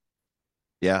stuff?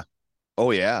 Yeah.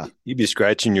 Oh yeah. You'd be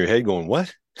scratching your head going,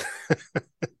 what?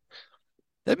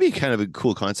 That'd be kind of a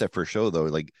cool concept for a show, though.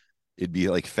 Like it'd be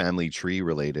like family tree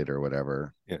related or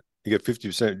whatever. Yeah, you get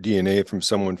 50% DNA from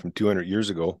someone from 200 years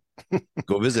ago.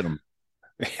 Go visit them.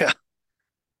 Yeah.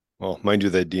 Well, mind you,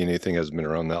 that DNA thing hasn't been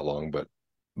around that long, but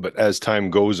as time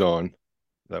goes on,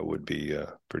 that would be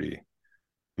pretty.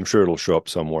 I'm sure it'll show up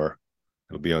somewhere.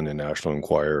 It'll be on the National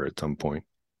Enquirer at some point.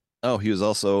 Oh, he was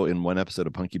also in one episode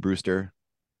of Punky Brewster.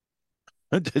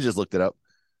 I just looked it up.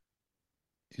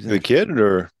 The kid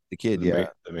or the kid? the Yeah.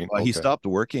 main, Well, he okay. stopped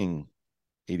working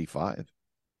 85.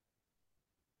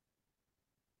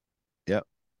 Yep.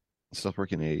 Stopped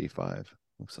working at 85.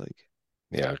 Looks like.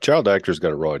 Yeah, child actors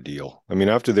got a raw deal. I mean,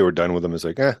 after they were done with them, it's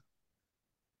like,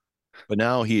 But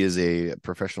now he is a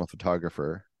professional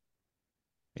photographer,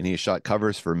 and he has shot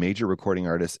covers for major recording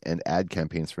artists and ad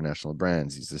campaigns for national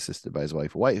brands. He's assisted by his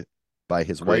wife,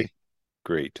 great,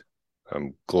 great.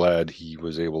 I'm glad he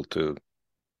was able to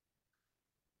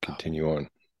continue on.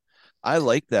 I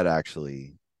like that,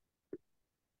 actually.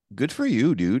 Good for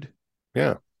you, dude.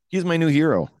 Yeah. He's my new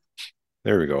hero.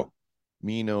 There we go.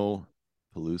 Mino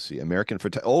Pelusi, American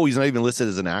photo. Oh, he's not even listed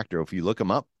as an actor. If you look him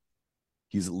up,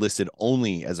 he's listed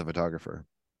only as a photographer.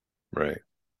 Right.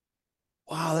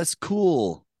 Wow, that's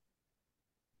cool.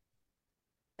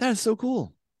 That is so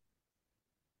cool.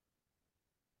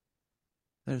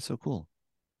 That is so cool.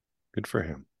 Good for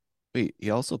him. Wait, he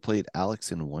also played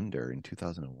Alex in Wonder in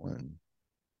 2001.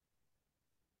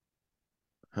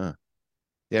 Huh.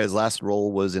 Yeah, his last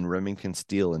role was in Remington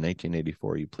Steele in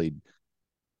 1984. He played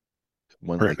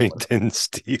one Remington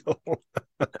Steele.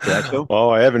 that show? Oh,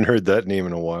 I haven't heard that name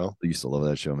in a while. I used to love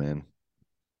that show, man.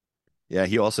 Yeah,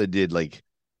 he also did like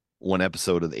one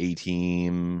episode of the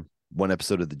A-Team, one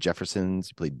episode of the Jeffersons.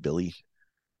 He played Billy.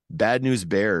 Bad News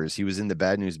Bears. He was in the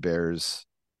Bad News Bears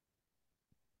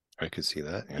I could see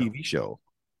that. Yeah. TV show.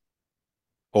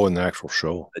 Oh, in the actual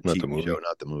show, The not TV the movie. show,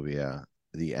 not the movie. Yeah,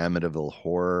 the Amityville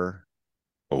Horror.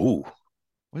 Oh,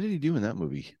 What did he do in that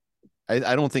movie? I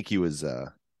don't think he was.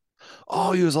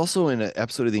 Oh, he was also in an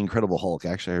episode of The Incredible Hulk.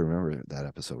 Actually, I remember that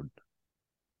episode.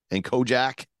 And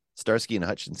Kojak, Starsky and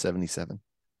Hutch in 77.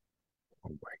 oh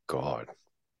my God.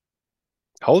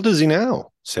 How old is he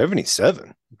now?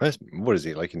 77. What is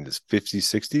he, like in his 50s,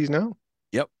 60s now?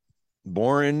 Yep.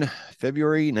 Born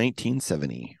February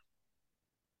 1970.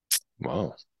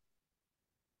 Wow.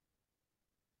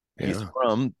 He's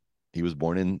Yeah. he was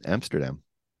born in Amsterdam.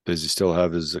 Does he still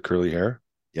have his curly hair?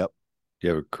 Yep.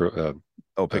 You have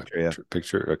Oh, picture, yeah.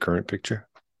 a current picture.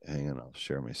 Hang on, I'll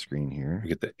share my screen here. You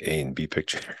get the A and B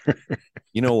picture.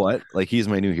 You know what? Like, he's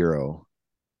my new hero.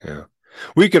 Yeah.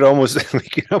 We could almost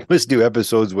do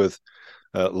episodes with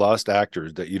lost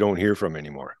actors that you don't hear from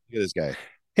anymore. Look at this guy.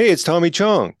 Hey, it's Tommy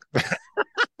Chong. He's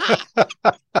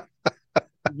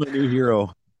my new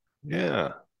hero.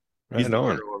 Yeah. He's Right the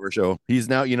on. hero of our show. He's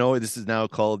now, this is now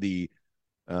called the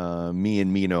Me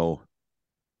and Mino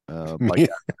Me,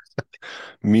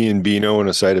 me and Bino and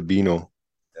a side of Bino.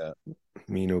 Yeah.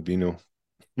 Mino Bino.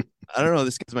 I don't know.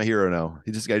 This guy's my hero now.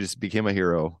 This guy just became a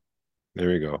hero.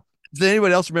 There you go. Does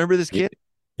anybody else remember this kid?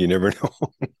 You never know.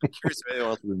 I'm curious if anyone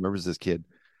else remembers this kid.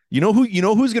 You know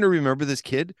who's going to remember this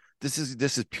kid? This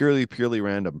is purely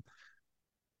random.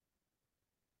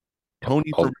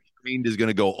 Tony from Restrained is going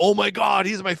to go, "Oh my God,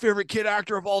 he's my favorite kid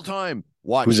actor of all time."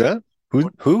 Watch. Who's that?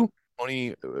 Who?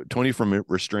 Tony from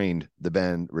Restrained, the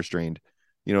band Restrained.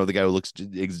 You know, the guy who looks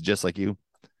just like you.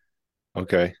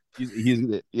 Okay.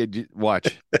 He's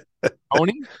watch.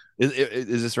 Tony,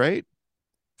 is this right?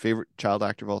 Favorite child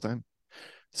actor of all time.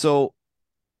 So,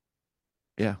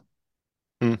 yeah.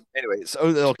 Anyway, so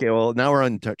okay, well, now we're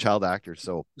on child actors.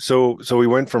 So we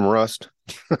went from Rust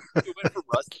we went from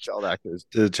Rust to child actors.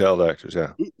 to child actors.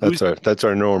 Yeah, that's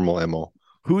our normal MO.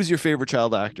 Who's your favorite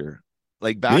child actor?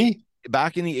 Like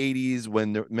back in the 80s,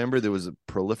 when remember there was a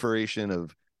proliferation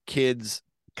of kids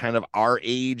kind of our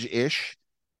age-ish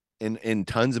in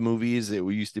tons of movies. It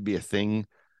used to be a thing.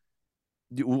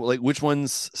 Like, which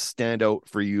ones stand out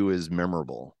for you as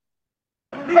memorable?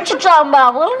 What you talking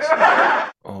about, Willis?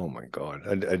 Oh my God,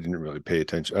 I didn't really pay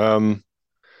attention.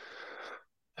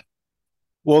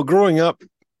 Well, growing up,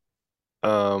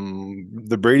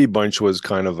 the Brady Bunch was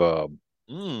kind of a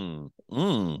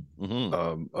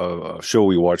show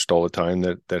we watched all the time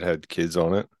that had kids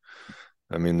on it.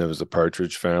 I mean, there was the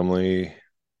Partridge Family.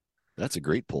 That's a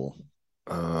great pull.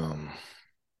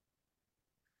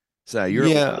 So you're a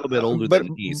little bit older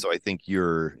than me, so I think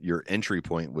your entry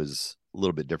point was a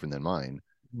little bit different than mine.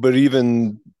 But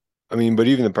even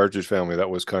the Partridge Family, that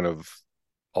was kind of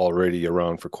already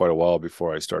around for quite a while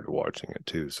before I started watching it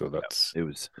too. So it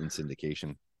was in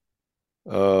syndication.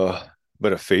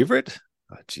 But a favorite?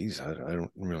 Geez, I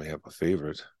don't really have a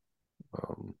favorite.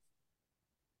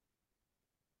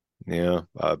 Yeah.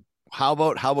 How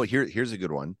about here's a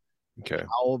good one. Okay.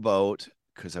 How about,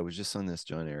 because I was just on this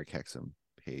John Eric Hexum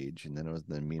page, and then I was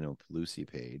the Mino Pelusi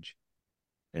page,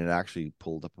 and it actually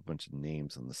pulled up a bunch of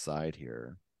names on the side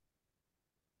here.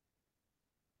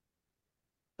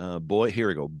 Here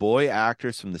we go. Boy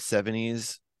actors from the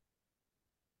 70s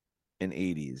and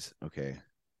 80s. Okay.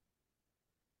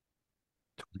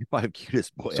 25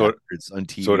 cutest boy So actors on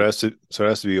TV. so it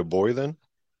has to be a boy then?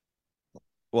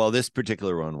 Well, this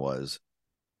particular one was.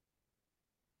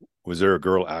 Was there a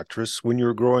girl actress when you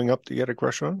were growing up that you had a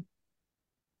crush on?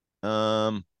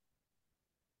 Um,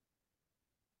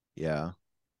 yeah.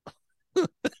 Okay,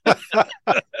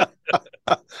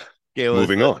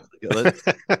 Moving on.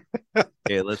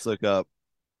 Let's look up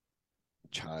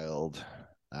child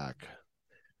act,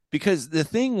 because the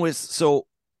thing was, so,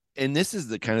 and this is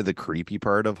the kind of the creepy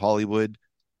part of Hollywood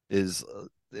is,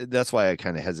 that's why I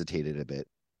kind of hesitated a bit.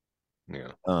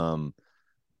 Yeah.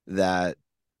 That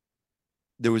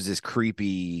there was this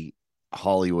creepy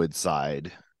Hollywood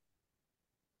side.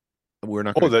 We're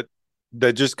not Oh, going to.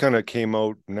 that just kind of came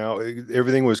out now.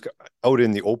 Everything was out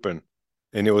in the open,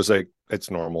 and it was like it's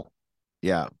normal.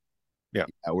 Yeah. Yeah.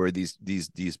 Where these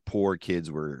poor kids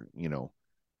were,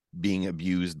 being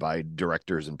abused by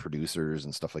directors and producers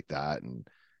and stuff like that. And,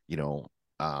 you know,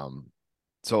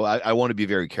 so I want to be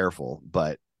very careful,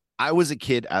 but I was a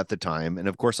kid at the time. And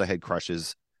of course I had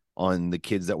crushes on the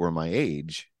kids that were my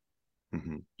age,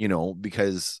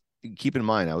 because keep in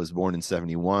mind, I was born in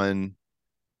 71.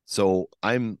 So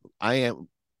I am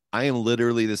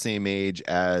literally the same age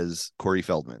as Corey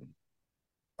Feldman.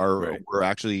 Right. We're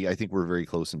actually, I think we're very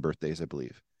close in birthdays, I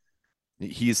believe.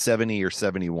 He's 70 or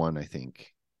 71, I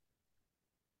think.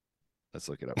 Let's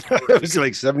look it up. Was he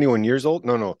like 71 years old?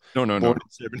 No. No. Born in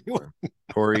 71.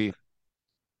 Corey,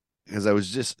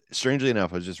 because strangely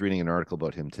enough, I was just reading an article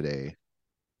about him today.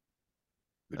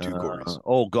 The two Corys.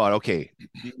 Oh God, okay.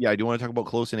 Yeah, do you want to talk about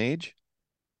close in age?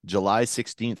 July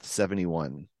 16th,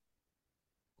 71.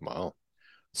 Wow.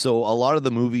 So a lot of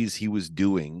the movies he was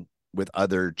doing with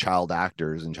other child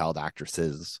actors and child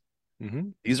actresses,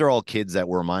 these are all kids that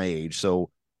were my age.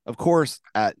 So of course,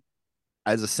 as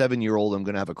a 7-year-old, I'm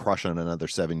going to have a crush on another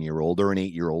 7-year-old or an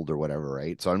 8-year-old or whatever,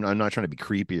 right? So I'm not trying to be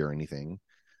creepy or anything,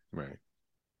 Right.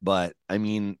 but I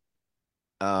mean,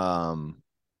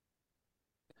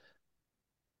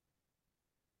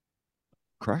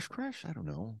 crush, I don't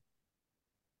know.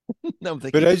 No, I'm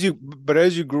thinking But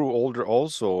as you grew older,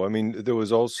 also, I mean, there was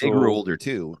they grew also older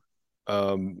too.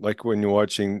 like when you're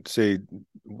watching, say,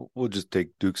 we'll just take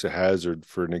Dukes of Hazzard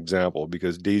for an example,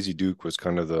 because Daisy Duke was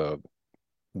kind of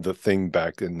the thing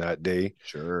back in that day.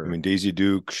 Sure. I mean, Daisy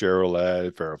Duke, Cheryl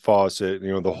Ladd, Farrah Fawcett,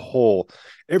 the whole,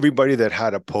 everybody that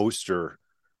had a poster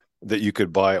that you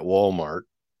could buy at Walmart.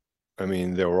 I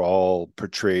mean, they were all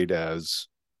portrayed as,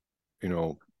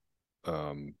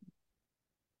 um,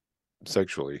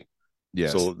 sexually.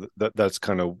 Yes. So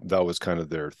that was kind of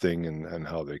their thing, and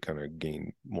how they kind of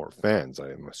gained more fans,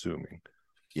 I am assuming.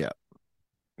 Yeah.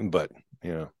 But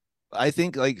yeah. I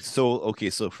think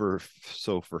so for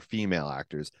female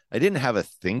actors, I didn't have a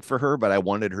thing for her, but I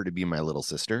wanted her to be my little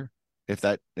sister. If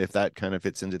that kind of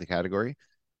fits into the category,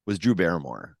 was Drew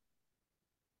Barrymore.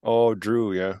 Oh,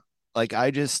 Drew, yeah. Like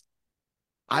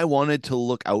I wanted to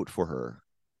look out for her.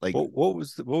 Like what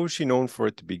was she known for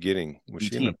at the beginning? Was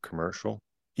she in a commercial?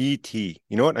 E.T.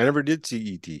 You know what? I never did see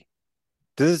E.T.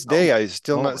 To this day, I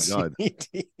still not seen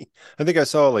E.T. I think I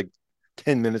saw like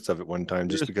 10 minutes of it one time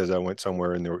just because I went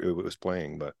somewhere and it was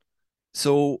playing. But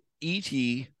so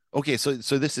E.T. Okay, so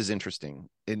this is interesting,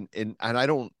 and I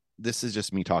don't. This is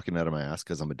just me talking out of my ass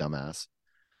because I'm a dumbass.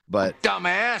 But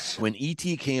dumbass, when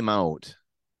E.T. came out,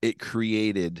 it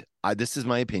created. This is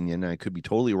my opinion. I could be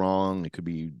totally wrong. It could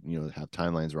be have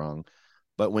timelines wrong.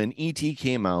 But when E.T.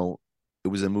 came out, it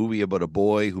was a movie about a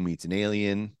boy who meets an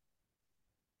alien,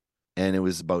 and it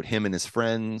was about him and his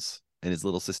friends and his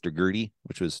little sister Gertie,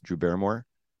 which was Drew Barrymore.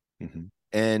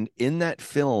 And in that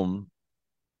film,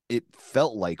 it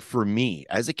felt like, for me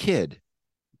as a kid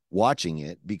watching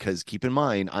it, because keep in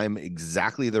mind, I'm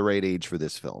exactly the right age for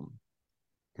this film,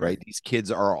 right? These kids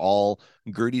are all,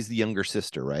 Gertie's the younger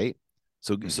sister, right?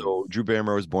 So Drew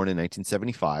Barrymore was born in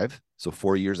 1975, so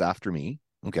 4 years after me.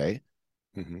 Okay.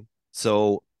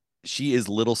 So she is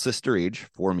little sister age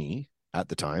for me at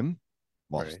the time.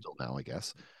 Well, still now, I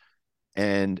guess.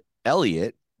 And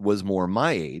Elliot was more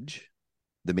my age.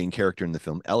 The main character in the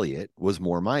film, Elliot, was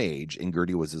more my age, and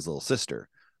Gertie was his little sister.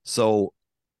 So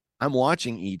I'm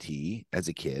watching E.T. as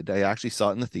a kid. I actually saw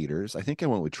it in the theaters. I think I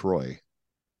went with Troy.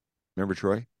 Remember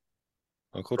Troy?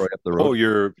 Uncle Troy up the road. Oh,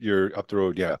 you're up the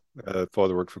road. Yeah.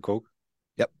 Father worked for Coke.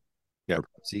 Yep. Yeah. Or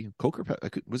Pepsi, Coke or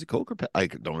was it Coke or Pepsi? I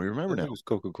don't even remember now. It was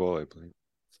Coca-Cola, I believe.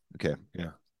 Okay.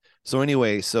 Yeah. So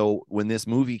anyway, so when this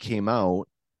movie came out,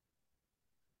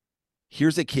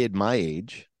 here's a kid my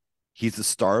age. He's the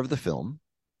star of the film,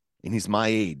 and he's my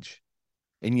age.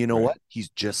 And you know Right. what? He's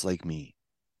just like me.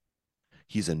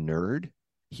 He's a nerd.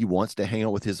 He wants to hang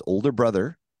out with his older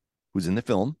brother, who's in the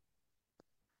film.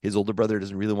 His older brother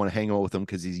doesn't really want to hang out with him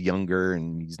because he's younger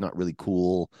and he's not really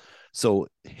cool. So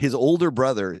his older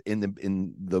brother in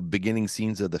the beginning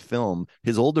scenes of the film,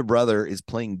 his older brother is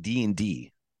playing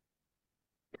D&D.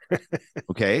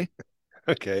 Okay?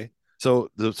 Okay. So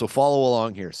follow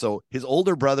along here. So his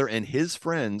older brother and his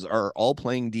friends are all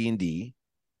playing D&D,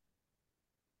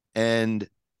 and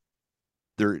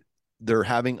they're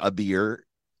having a beer.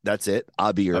 That's it. A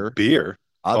A beer. beer.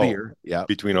 A Oh, beer. Yeah.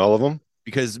 between all of them?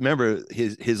 Because remember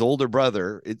his older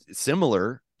brother, it's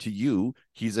similar to you.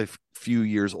 He's a few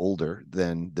years older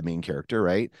than the main character,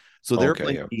 right? So they're Okay,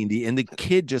 playing yeah. D&D, and the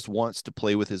kid just wants to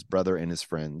play with his brother and his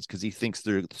friends because he thinks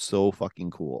they're so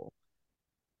fucking cool.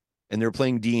 And they're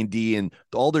playing D&D, and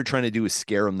all they're trying to do is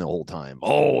scare him the whole time.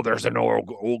 Oh, there's an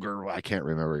ogre. I can't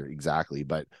remember exactly,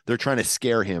 but they're trying to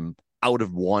scare him out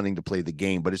of wanting to play the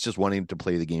game, but it's just wanting to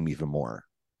play the game even more.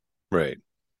 Right.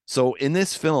 So in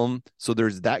this film, so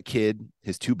there's that kid,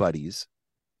 his two buddies,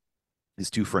 his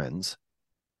two friends.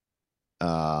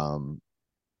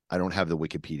 I don't have the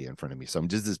Wikipedia in front of me, so I'm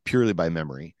just this purely by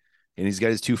memory. And he's got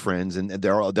his two friends, and they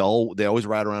always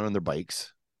ride around on their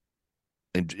bikes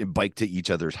and bike to each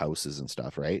other's houses and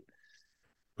stuff, right?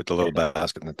 With the little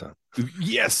basket in the top.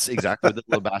 Yes, exactly. With the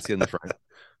little basket in the front.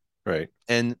 Right.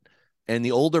 And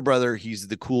the older brother, he's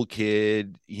the cool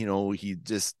kid, you know, he's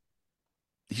just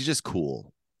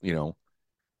cool, you know.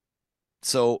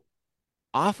 So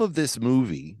off of this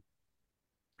movie,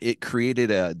 it created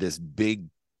this big,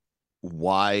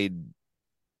 wide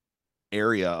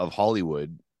area of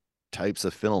Hollywood types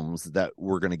of films that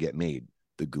were going to get made.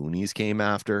 The Goonies came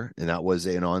after, and that was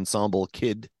an ensemble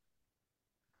kid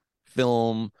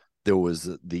film. There was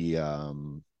the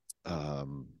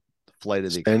Flight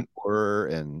of the Explorer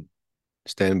and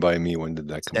Stand By Me. When did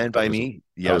that come out? Stand By Me.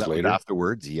 Yeah, that was later.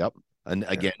 afterwards. Yep. And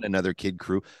again, another kid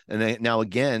crew. And now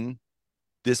again,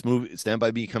 this movie, Stand By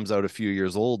Me, comes out a few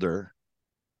years older.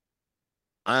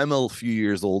 I'm a few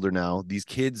years older now. These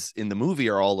kids in the movie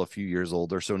are all a few years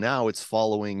older. So now it's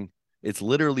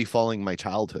literally following my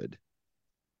childhood.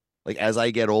 Like as I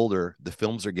get older, the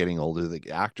films are getting older, the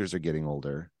actors are getting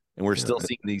older, and we're still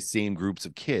seeing these same groups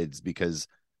of kids because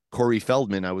Corey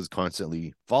Feldman, I was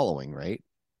constantly following, right?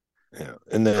 Yeah.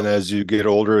 And then as you get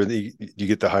older, you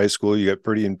get to high school, you got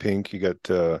Pretty in Pink, you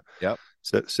got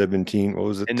 17. What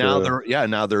was it? And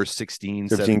now they're 16,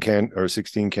 17 or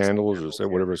 16 Candles or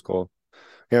whatever it's called.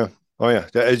 Yeah. Oh yeah.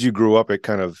 As you grew up, it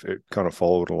kind of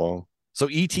followed along. So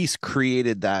ET's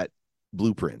created that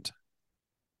blueprint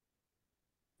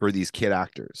for these kid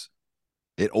actors.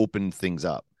 It opened things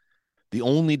up. The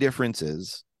only difference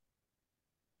is,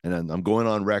 and I'm going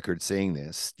on record saying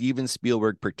this, Steven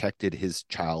Spielberg protected his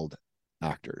child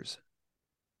actors.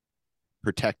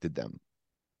 Protected them.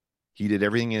 He did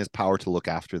everything in his power to look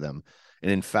after them.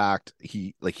 And in fact,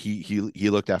 he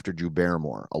looked after Drew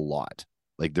Barrymore a lot.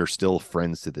 Like they're still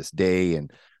friends to this day.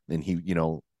 And he, you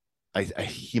know,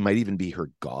 he might even be her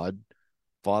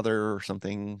godfather or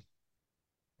something.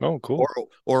 Oh, cool.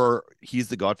 Or he's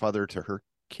the godfather to her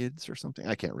kids or something.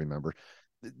 I can't remember.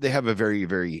 They have a very,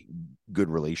 very good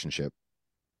relationship.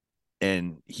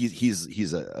 And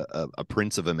he's a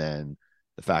prince of a man.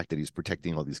 The fact that he's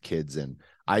protecting all these kids, and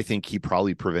I think he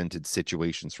probably prevented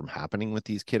situations from happening with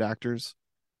these kid actors.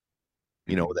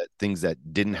 You know, that things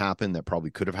that didn't happen that probably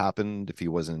could have happened if he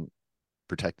wasn't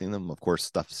protecting them. Of course,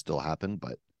 stuff still happened,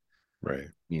 but right.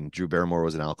 I mean, Drew Barrymore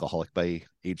was an alcoholic by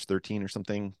age 13 or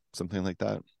something like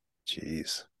that.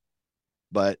 Jeez.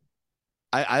 But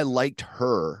I liked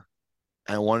her.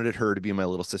 I wanted her to be my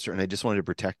little sister, and I just wanted to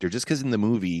protect her just because in the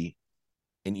movie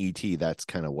in E.T., that's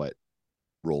kind of what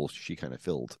role she kind of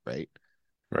filled, right?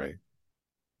 Right.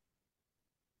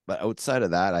 But outside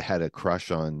of that, I had a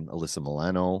crush on Alyssa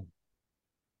Milano.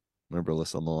 Remember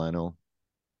Alyssa Milano?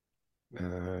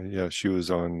 Yeah, she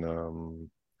was on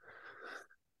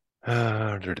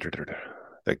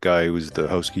that guy who was the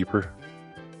housekeeper.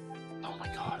 Oh my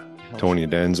god. Tony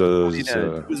Danza's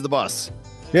Who's the boss?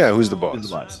 Yeah, Who's the Boss? Who's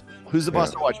the boss? Who's the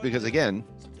boss to watch? Because again,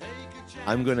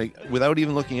 I'm gonna, without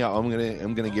even looking out, I'm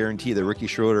gonna guarantee that Ricky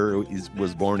Schroeder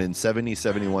was born in 70,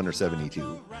 71, or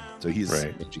 72. So he's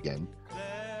rich again.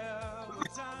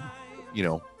 You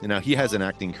know, and now he has an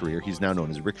acting career. He's now known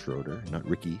as Rick Schroeder, not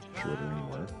Ricky Schroeder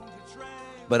anymore.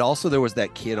 But also there was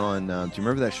that kid on. Do you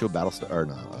remember that show Battlestar or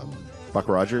no, Buck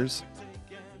Rogers?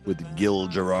 with Gil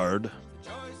Gerard.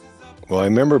 Well, I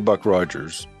remember Buck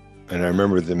Rogers, and I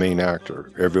remember the main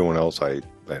actor. Everyone else, I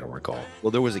don't recall.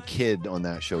 Well, there was a kid on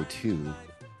that show too.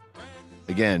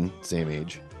 Again, same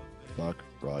age. Buck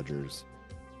Rogers.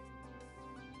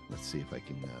 Let's see if I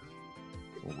can.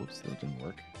 Oh, whoops, that didn't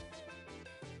work.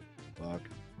 Buck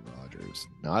Rogers.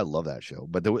 Now I love that show,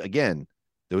 but there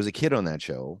was a kid on that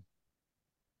show.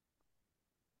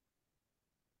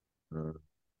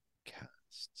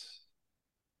 Cast.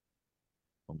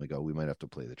 Oh my god, we might have to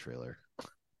play the trailer.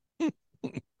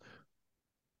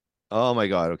 Oh my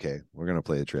god, okay, we're gonna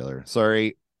play the trailer.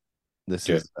 Sorry, this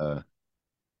is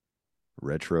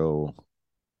retro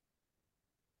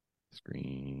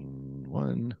screen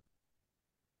 1,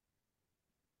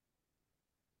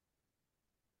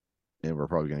 and we're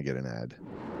probably gonna get an ad.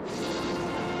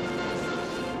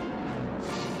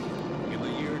 In the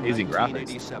year Amazing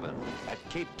graphics. 1987, at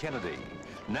Cape Kennedy,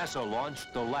 NASA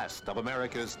launched the last of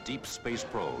America's deep space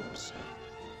probes.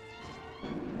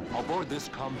 Aboard this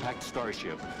compact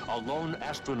starship, a lone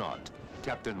astronaut,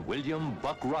 Captain William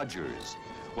Buck Rogers,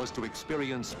 was to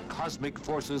experience cosmic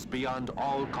forces beyond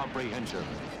all comprehension.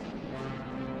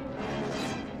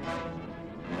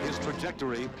 His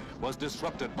trajectory was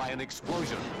disrupted by an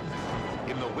explosion.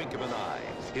 In the wink of an eye,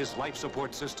 his life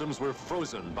support systems were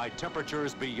frozen by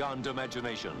temperatures beyond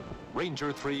imagination.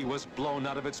 Ranger 3 was blown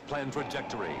out of its planned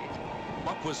trajectory.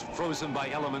 Buck was frozen by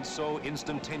elements so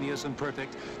instantaneous and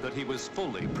perfect that he was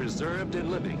fully preserved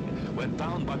and living when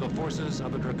found by the forces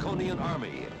of the Draconian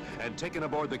army and taken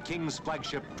aboard the King's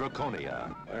flagship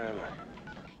Draconia. Where am I?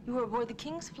 You were aboard the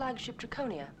King's flagship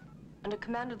Draconia, under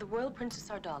command of the Royal Princess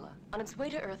Ardala, on its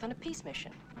way to Earth on a peace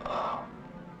mission. Oh.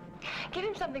 Give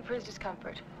him something for his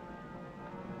discomfort.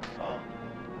 Oh.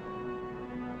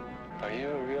 Are you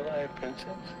a real life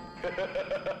princess?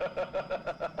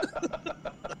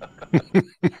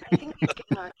 I think we've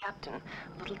given our captain a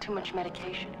little too much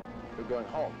medication. We're going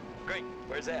home. Great.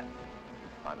 Where's that?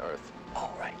 On Earth.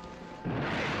 All right.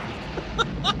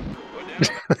 Go down.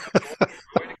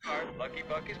 Waiting card. Lucky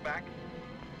Buck is back.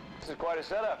 This is quite a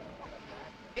setup.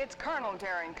 It's Colonel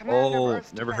Daring, commander of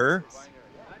Earth's never her? defenses.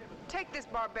 Take this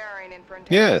barbarian in for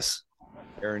interrogation. Yes.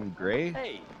 Aaron Gray.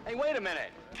 Hey, wait a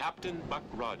minute. Captain Buck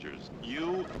Rogers,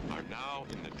 you are now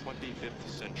in the 25th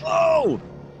century. Oh,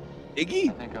 Iggy.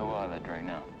 I think I will have that right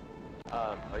now.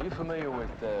 Are you familiar with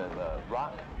the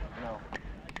Rock? No.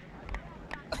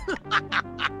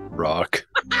 Rock.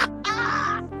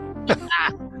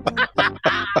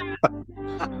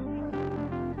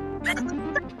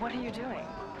 What are you doing?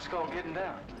 It's called getting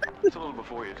down. It's a little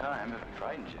before your time if it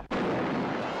frightens you.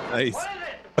 Nice. What is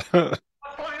it?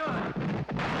 What's going on?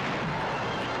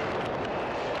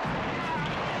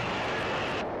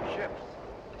 Ships.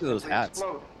 Look at those hats.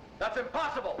 Explode. That's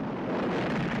impossible.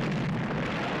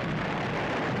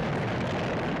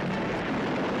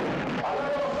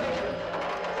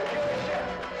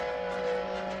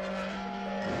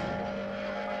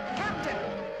 Captain,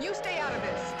 you stay out of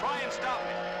this. Try and stop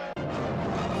me.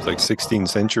 It's like 16th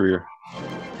century.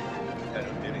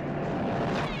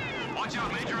 Watch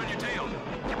out, Major, on your tail.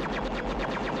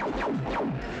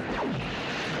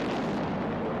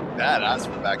 Badass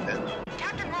for back then.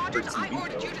 Captain Rogers, I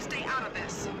ordered you to stay out of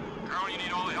this. Girl, you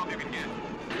need all the help you can get.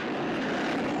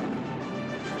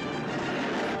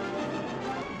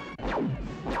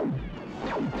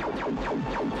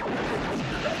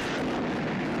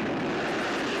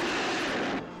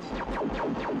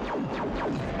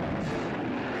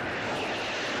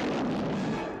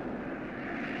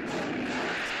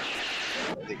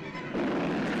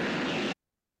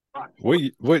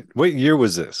 What year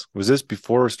was this? Was this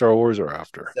before Star Wars or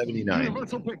after? 79.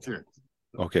 Universal Pictures.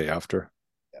 Okay, after.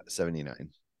 Yeah, 79.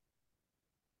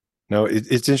 Now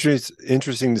it's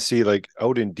interesting to see, like,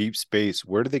 out in deep space,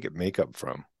 where do they get makeup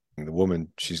from? And the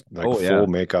woman, she's like full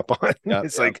makeup on. Yeah,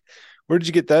 It's like, where did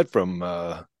you get that from?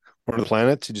 One of the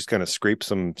planets? You just kind of scrape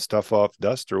some stuff off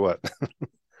dust or what?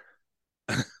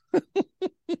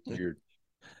 Weird.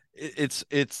 It's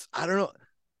I don't know.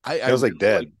 I was like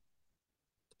Dad.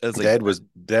 It's like Dad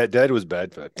was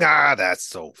bad for that. That's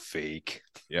so fake.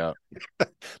 Yeah.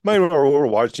 Mine, we're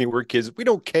watching it. We're kids. We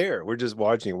don't care. We're just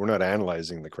watching it. We're not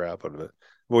analyzing the crap out of it.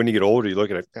 But when you get older, you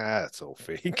look at it. It's so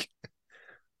fake.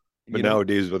 But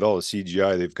nowadays, with all the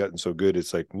CGI, they've gotten so good.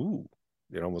 It's like, ooh,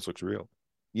 it almost looks real.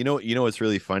 You know what's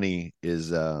really funny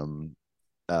is I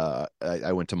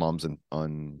went to Mom's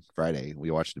on Friday. We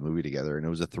watched a movie together, and it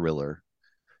was a thriller.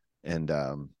 And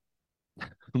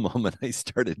Mom and I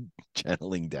started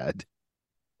channeling Dad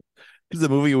because the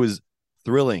movie was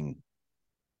thrilling,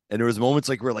 and there was moments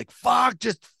like we're like, "Fuck,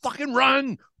 just fucking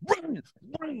run!"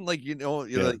 Like,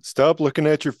 you're like, stop looking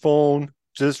at your phone.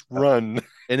 Just run.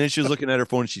 And then she was looking at her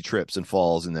phone, she trips and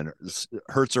falls and then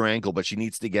hurts her ankle, but she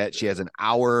has an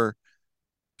hour.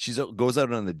 She goes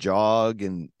out on the jog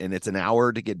and it's an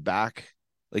hour to get back.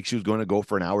 Like she was going to go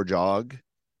for an hour jog.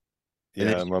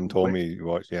 Yeah, mom told me you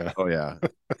watch. Yeah. Oh yeah.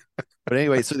 But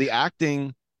anyway, so the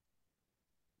acting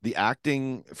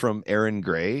from Erin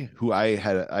Gray, who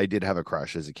I did have a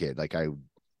crush as a kid. Like I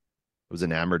was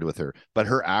enamored with her, but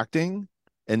her acting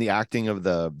and the acting of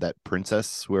that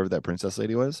princess, whoever that princess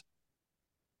lady was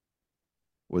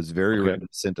very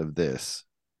reminiscent of this.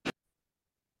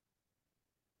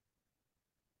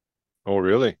 Oh,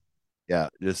 really? Yeah,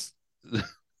 just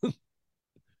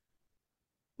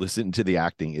listen to the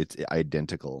acting. It's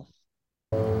identical.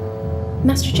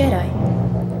 Master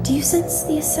Jedi, do you sense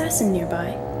the assassin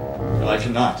nearby? No, I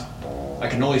cannot. I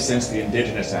can only sense the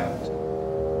indigenous animals.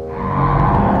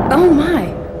 Oh my!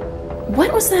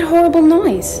 What was that horrible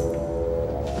noise?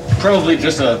 Probably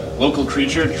just a local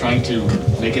creature trying to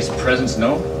make its presence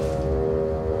known.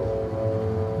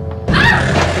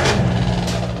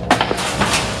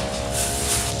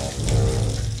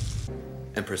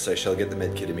 Empress, I shall get the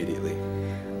medkit immediately.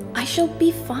 I shall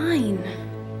be fine.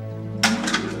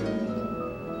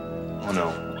 Oh no.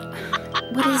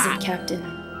 What is it, Captain?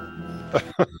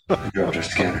 I dropped our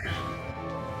scanner.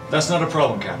 That's not a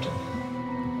problem, Captain.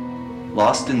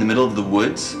 Lost in the middle of the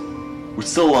woods? We're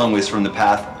still a long ways from the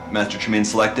path Master Tremaine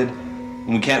selected,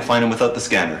 and we can't find him without the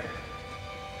scanner.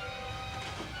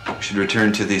 We should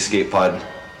return to the escape pod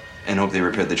and hope they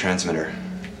repaired the transmitter.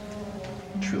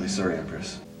 Truly sorry,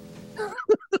 Empress.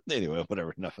 Anyway,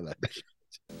 whatever, enough of that.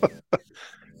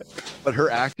 But her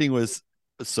acting was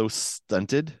so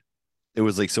stunted. It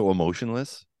was like so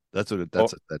emotionless. That's what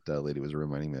that lady was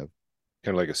reminding me of.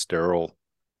 Kind of like a sterile.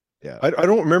 Yeah. I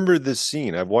don't remember this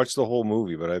scene. I've watched the whole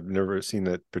movie, but I've never seen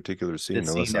that particular scene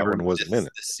unless that one wasn't in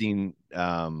it. The scene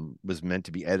was meant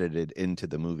to be edited into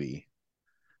the movie.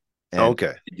 And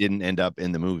okay. It didn't end up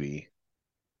in the movie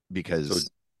because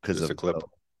of a clip.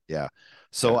 Yeah.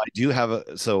 So I do have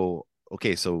so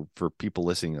for people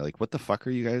listening, like, what the fuck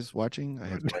are you guys watching? I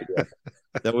have no idea.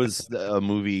 That was a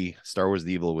movie, Star Wars: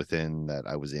 The Evil Within, that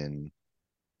I was in.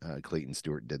 Clayton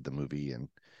Stewart did the movie, and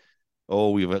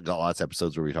we've got lots of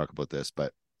episodes where we talk about this.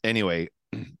 But anyway,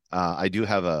 I do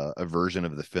have a version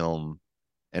of the film,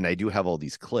 and I do have all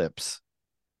these clips,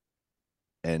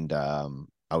 and I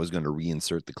was going to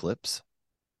reinsert the clips,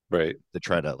 right, to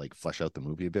try to like flesh out the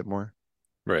movie a bit more.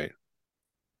 Right.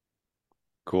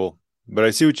 Cool. But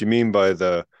I see what you mean by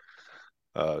the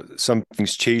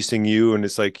something's chasing you and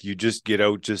it's like you just get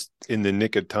out just in the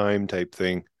nick of time type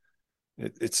thing.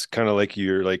 It's kind of like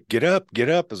you're like, get up.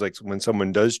 It's like when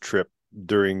someone does trip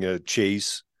during a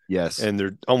chase. Yes. And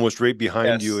they're almost right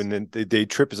behind you, and then they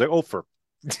trip. It's like, oh, for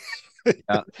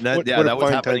that was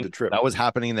happening. That was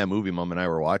happening in that movie Mom and I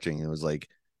were watching. It was like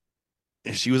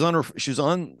she was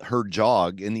on her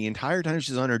jog, and the entire time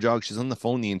she's on her jog, she's on the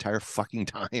phone the entire fucking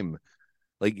time.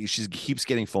 Like she keeps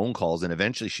getting phone calls, and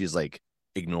eventually she's like,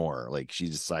 ignore. Like she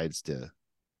decides to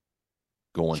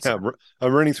go on. Yeah,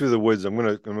 I'm running through the woods. I'm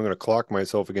gonna clock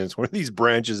myself against one of these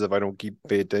branches if I don't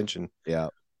pay attention. Yeah.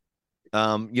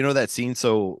 You know that scene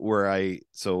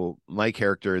so my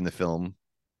character in the film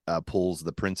pulls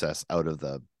the princess out of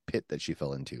the pit that she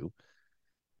fell into.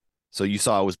 So you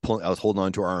saw I was holding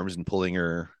on to her arms and pulling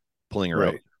her right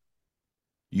out.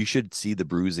 You should see the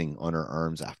bruising on her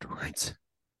arms afterwards.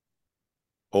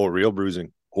 Oh, real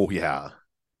bruising. Oh yeah.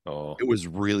 Oh, it was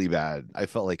really bad. I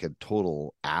felt like a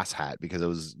total asshat because I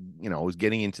was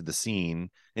getting into the scene,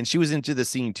 and she was into the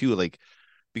scene too. Like,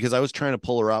 because I was trying to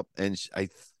pull her up, and I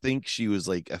think she was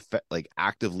like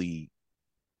actively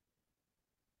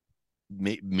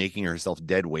making herself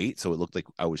dead weight, so it looked like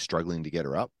I was struggling to get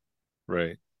her up.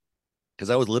 Right. Because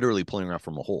I was literally pulling her up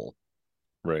from a hole.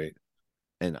 Right.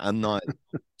 And I'm not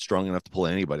strong enough to pull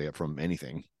anybody up from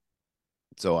anything.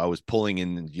 So I was pulling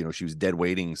in, she was dead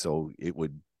weighting, so it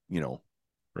would,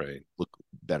 right, look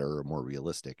better or more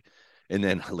realistic. And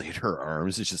then I laid her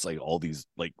arms. It's just like all these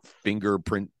like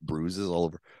fingerprint bruises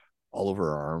all over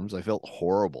her arms. I felt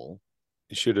horrible.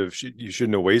 You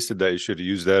shouldn't have wasted that. You should have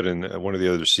used that in one of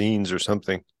the other scenes or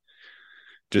something.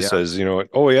 Just as,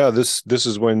 oh yeah, this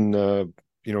is when,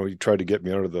 you tried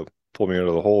to pull me out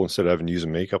of the hole instead of having to use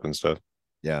makeup and stuff.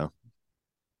 Yeah.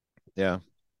 Yeah.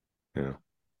 Yeah.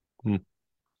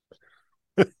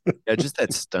 Yeah, just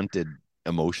that stunted,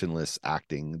 emotionless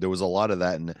acting. There was a lot of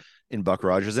that in Buck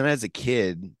Rogers. And as a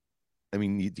kid, I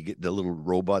mean, you get the little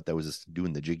robot that was just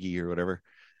doing the jiggy or whatever.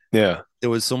 Yeah. There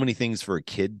was so many things for a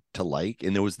kid to like.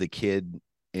 And there was the kid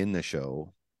in the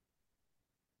show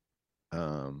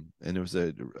And there was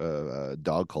a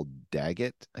dog called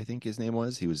Daggett, I think his name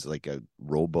was. He was like a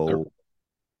robo.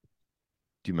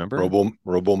 Do you remember?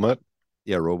 Robo-Mutt?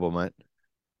 Yeah, Robo-Mutt.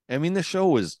 I mean, the show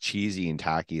was cheesy and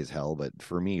tacky as hell, but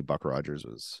for me, Buck Rogers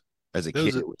was, as a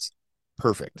kid, it was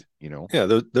perfect, you know? Yeah,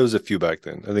 there was a few back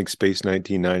then. I think Space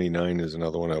 1999 is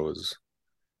another one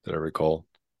that I recall.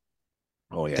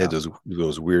 Oh, yeah. They had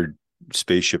those weird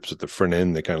spaceships at the front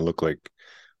end. They kind of look like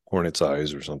Hornet's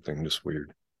eyes or something, just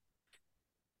weird.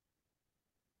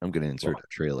 I'm going to insert a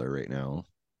trailer right now.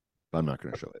 I'm not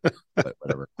going to show it, but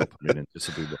whatever. I'll put it in just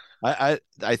so people. I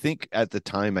think at the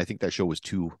time, I think that show was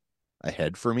too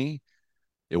ahead for me.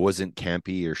 It wasn't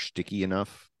campy or sticky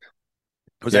enough.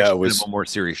 It was actually kind of a more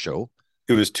serious show.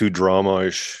 It was too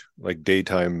drama-ish, like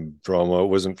daytime drama. It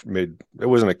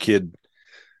wasn't a kid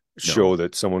show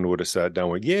that someone would have sat down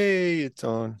with, yay, it's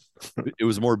on. It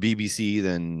was more BBC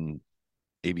than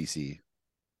ABC.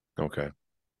 Okay.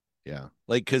 Yeah.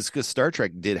 Like, because Star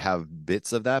Trek did have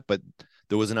bits of that, but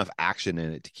there was enough action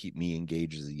in it to keep me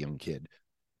engaged as a young kid.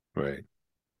 Right.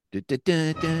 I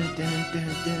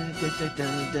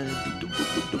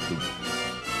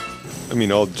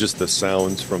mean, all just the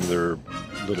sounds from their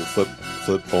little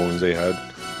flip phones they had.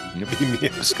 Me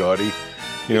and Scotty,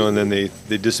 you know, and then they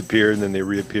disappear and then they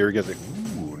reappear again. Like,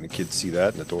 ooh, and the kids see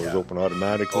that, and the doors open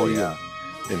automatically. Oh, yeah.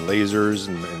 And lasers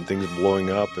and things blowing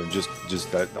up, and just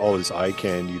that all this eye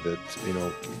candy that, you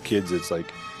know, kids, it's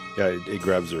like, yeah, it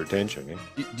grabs their attention.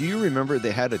 Eh? Do you remember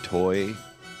they had a toy,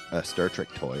 a Star Trek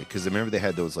toy? Because remember they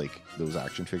had those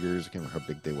action figures. I can't remember how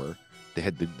big they were.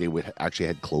 They would actually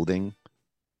had clothing.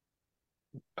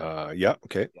 Yeah,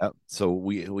 okay. Yeah. So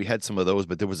we had some of those,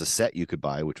 but there was a set you could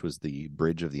buy, which was the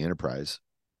bridge of the Enterprise,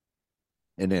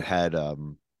 and it had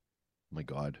oh my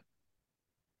God,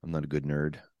 I'm not a good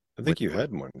nerd. I think you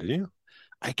had one, did you?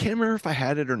 I can't remember if I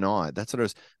had it or not. That's what I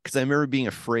was, because I remember being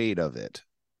afraid of it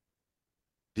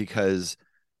because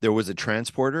there was a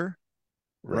transporter,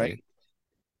 right?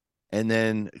 And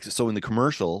then, so in the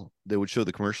commercial, they would show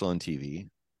the commercial on TV. I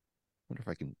wonder if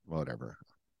I can, whatever.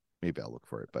 Maybe I'll look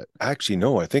for it, but actually,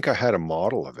 no, I think I had a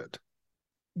model of it.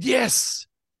 Yes.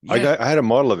 Yeah. I had a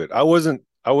model of it. I wasn't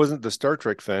the Star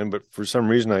Trek fan, but for some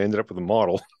reason I ended up with a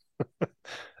model.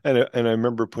 And I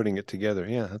remember putting it together.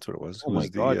 Yeah, that's what it was. Oh my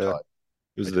God! It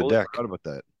was the deck. Forgot about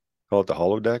that. Call it the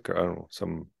hollow deck, or I don't know.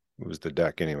 It was the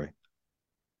deck anyway.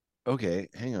 Okay,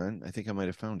 hang on. I think I might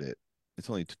have found it. It's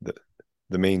only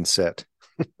the main set,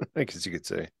 I guess you could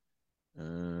say.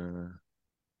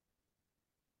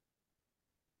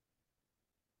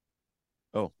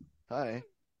 Oh, hi.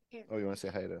 Oh, you want to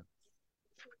say hi to?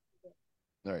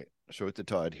 All right, show it to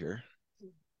Todd here.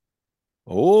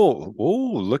 Oh,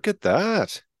 look at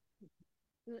that.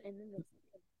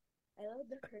 I love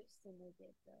the person they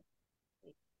did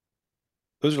though.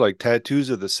 Those are like tattoos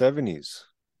of the 70s.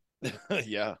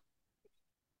 Yeah.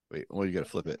 Wait, well, you gotta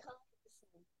flip it.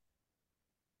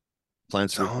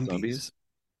 Plants vs. Zombies.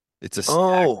 It's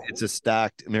a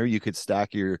stacked. Remember, you could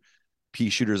stack your pea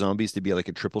shooter zombies to be like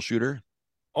a triple shooter.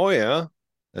 Oh yeah,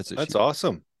 that's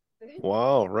awesome.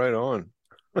 Wow, right on.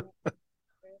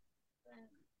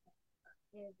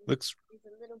 Looks. There's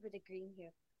a little bit of green here.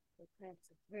 The plants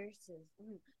versus.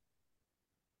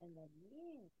 And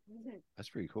then that's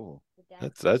pretty cool.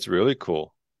 That's really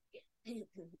cool.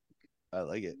 I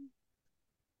like it.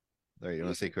 There, you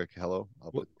want to say quick hello?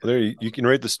 There, you can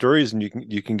write the stories, and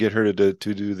you can get her to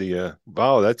do the.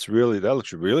 Wow, that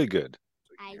looks really good.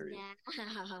 I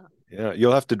know. Yeah,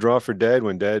 you'll have to draw for Dad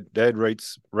when Dad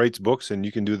writes books, and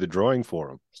you can do the drawing for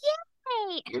him.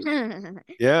 Yay!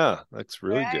 Yeah, that's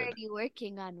really We're good. already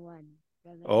working on one.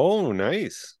 Oh,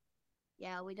 nice.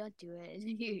 Yeah, we don't do it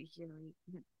usually.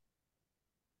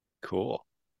 Cool.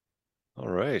 All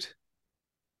right.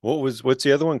 What's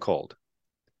the other one called?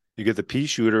 You get the pea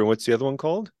shooter, and what's the other one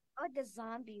called? Oh, the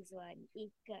zombies one.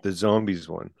 The zombies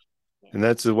one. Yeah. And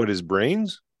that's what, his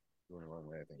brains? Going the wrong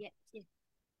way, I think. Yeah.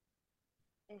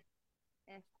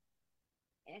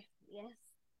 Yes.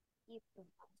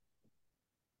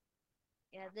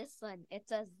 Yeah, this one.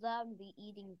 It's a zombie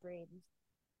eating brains.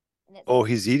 Oh,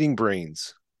 he's eating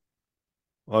brains.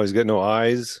 Oh, he's got no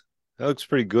eyes. That looks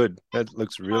pretty good. That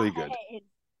looks really good.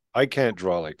 I can't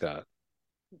draw like that.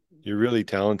 You're really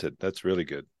talented. That's really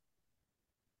good.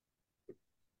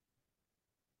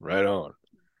 Right on.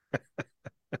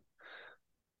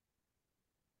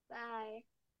 Bye.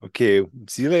 Okay,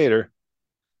 see you later.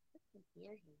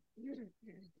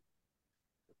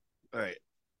 All right.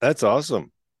 That's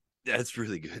awesome. That's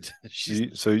really good.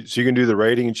 So you can do the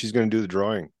writing and she's going to do the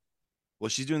drawing. Well,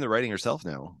 she's doing the writing herself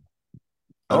now.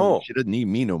 Oh, she doesn't need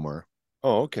me no more.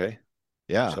 Oh, okay.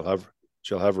 Yeah.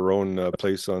 She'll have her own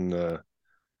place on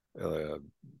I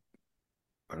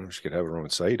don't know, she could have her own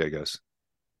site, I guess.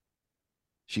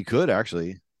 She could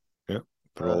actually. Yeah,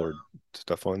 put all her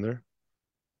stuff on there.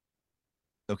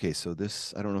 Okay, so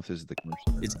this, I don't know if this is the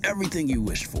commercial. It's everything you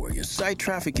wished for. Your site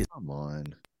traffic is... Come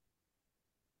on.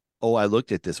 Oh, I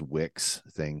looked at this Wix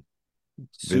thing.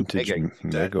 Vintage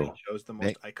Mego. Shows the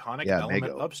most iconic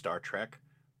element of Star Trek,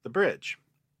 the bridge.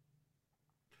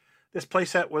 This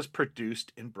playset was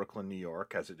produced in Brooklyn, New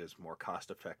York, as it is more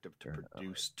cost-effective to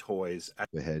produce toys. At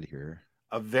ahead here.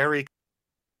 A very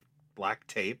black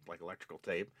tape, like electrical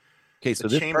tape. Okay, so the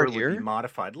this chamber part here would be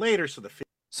modified later, so the...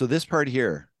 So this part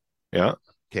here. Yeah.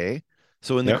 Okay.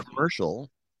 So in the commercial,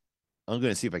 I'm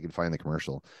going to see if I can find the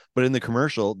commercial. But in the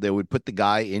commercial, they would put the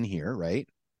guy in here, right?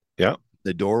 Yeah.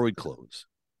 The door would close.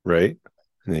 Right.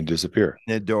 And they disappear.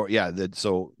 And the door, yeah.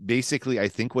 So basically, I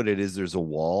think what it is, there's a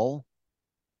wall.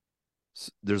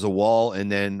 There's a wall,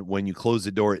 and then when you close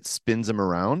the door, it spins him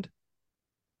around.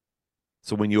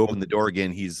 So when you open the door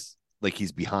again, he's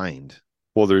behind.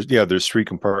 Well, there's 3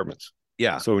 compartments.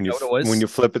 Yeah. So when you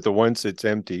flip it the once, it's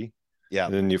empty. Yeah.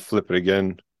 And then you flip it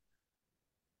again,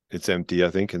 it's empty, I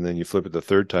think, and then you flip it the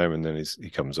third time, and then he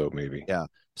comes out maybe. Yeah.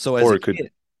 So as or it could,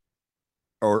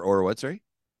 or what? Sorry.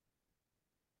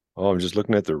 Oh, I'm just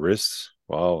looking at the wrists.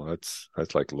 Wow,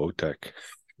 that's like low tech.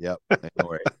 Yep. I know,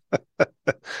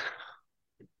 right?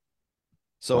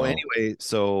 So anyway,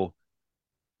 so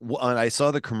when I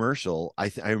saw the commercial,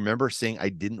 I remember saying I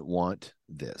didn't want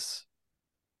this.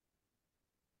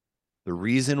 The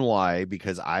reason why,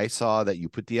 because I saw that you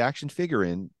put the action figure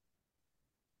in,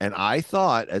 and I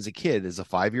thought as a kid, as a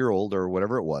 5-year-old or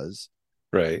whatever it was,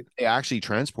 right, they actually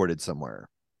transported somewhere.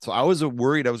 So I was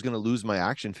worried I was going to lose my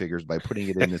action figures by putting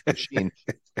it in this machine.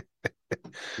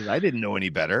 I didn't know any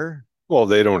better. Well,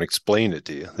 they don't explain it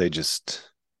to you. They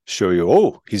just show you,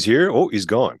 oh, he's here. Oh, he's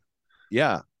gone.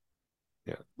 Yeah.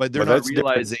 Yeah. But they're not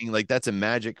realizing like that's a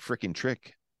magic freaking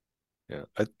trick. Yeah.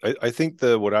 I think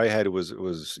what I had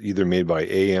was either made by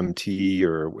AMT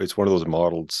or it's one of those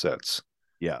modeled sets.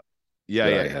 Yeah.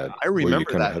 Yeah. I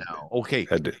remember that now. Okay.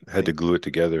 Had to glue it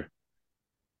together.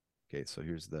 Okay, so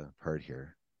here's the part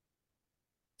here.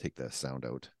 Take the sound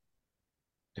out.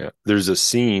 Yeah. There's a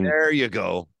scene. There you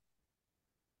go.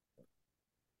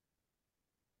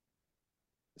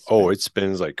 Oh, it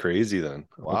spins like crazy then.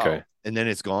 Wow. Okay. And then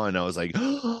it's gone. I was like,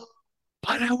 oh,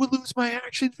 but I would lose my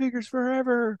action figures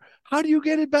forever. How do you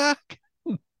get it back?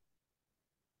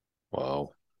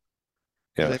 Wow.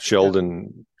 Yeah,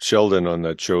 Sheldon on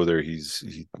that show there,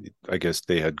 I guess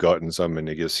they had gotten some, and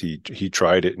I guess he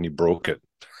tried it and he broke it.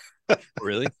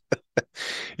 Really?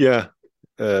 Yeah.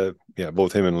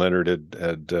 Both him and Leonard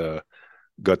had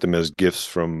got them as gifts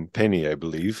from Penny, I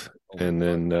believe. And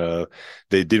then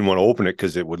they didn't want to open it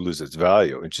because it would lose its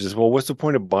value. And she says, well, what's the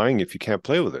point of buying if you can't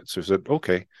play with it? So I said,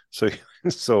 okay.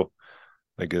 So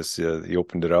I guess he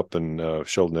opened it up, and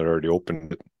Sheldon had already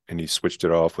opened it, and he switched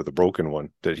it off with a broken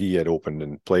one that he had opened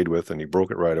and played with, and he broke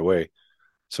it right away.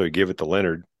 So he gave it to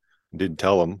Leonard, didn't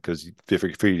tell him because he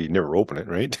figured he'd never open it,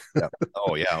 right? Yeah.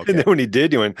 Oh, yeah. Okay. And then when he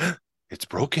did, he went, it's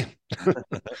broken.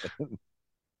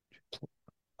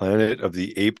 Planet of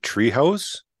the Ape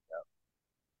Treehouse.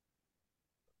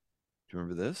 Do you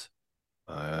remember this?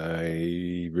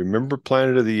 I remember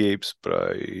Planet of the Apes, but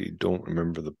I don't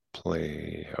remember the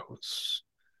Playhouse.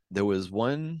 There was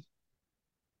one.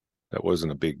 That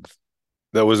wasn't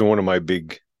one of my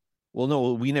big. Well,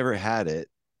 no, we never had it.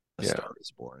 A Yeah. Star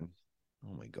is Born.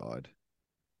 Oh my God.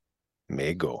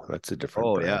 Mego. That's a different.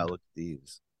 Oh brand. yeah, look at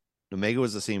these. No, Mega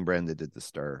was the same brand that did the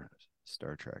Star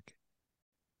Trek.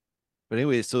 But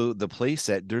anyway, so the play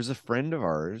set, there's a friend of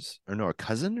ours, or no, a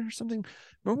cousin or something.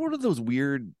 Remember one of those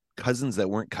weird cousins that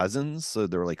weren't cousins? So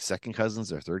they were like second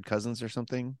cousins or third cousins or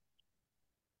something.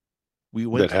 We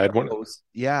went that had one.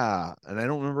 Yeah. And I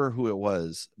don't remember who it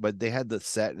was, but they had the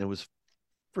set and it was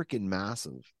freaking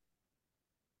massive.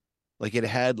 Like it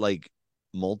had like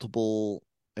multiple.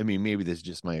 I mean, maybe this is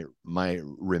just my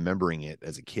remembering it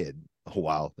as a kid. Oh,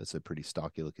 wow. That's a pretty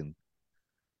stocky looking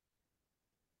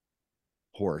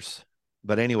horse.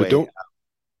 But anyway,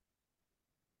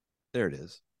 there it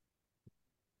is.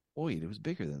 Boy, it was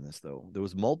bigger than this though. There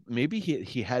was maybe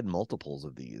he had multiples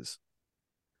of these.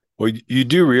 Well, you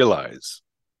do realize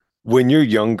when you're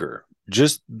younger,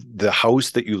 just the house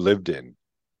that you lived in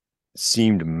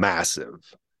seemed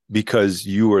massive because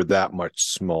you were that much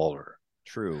smaller.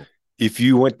 True. If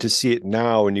you went to see it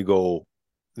now and you go,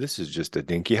 this is just a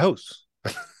dinky house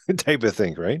type of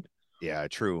thing, right? Yeah,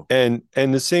 true. And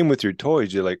the same with your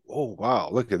toys. You're like, oh wow,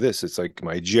 look at this. It's like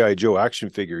my G.I. Joe action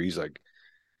figure. He's like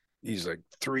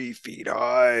 3 feet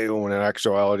high, when in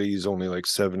actuality he's only like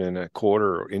 7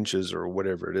 1/4 inches or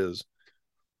whatever it is.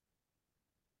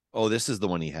 Oh, this is the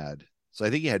one he had. So I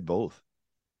think he had both.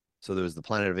 So there was the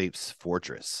Planet of Apes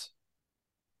Fortress.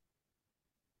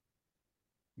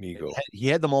 Mego. He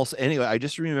had them all. Anyway, I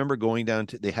just remember going down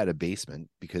to, they had a basement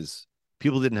because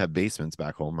people didn't have basements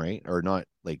back home, right? Or not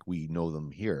like we know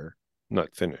them here.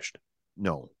 Not finished.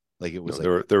 No, like it was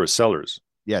there were cellars.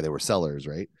 Yeah, there were cellars,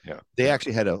 right? Yeah. They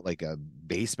actually had a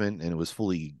basement and it was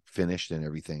fully finished and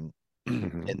everything.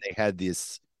 Mm-hmm. And they had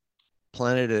this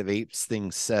Planet of Apes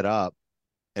thing set up.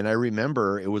 And I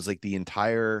remember it was like the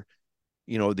entire,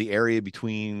 the area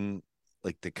between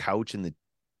like the couch and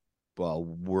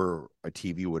where a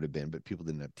TV would have been, but people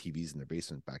didn't have TVs in their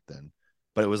basement back then.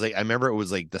 But it was like, I remember it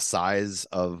was like the size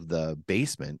of the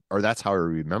basement, or that's how I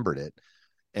remembered it.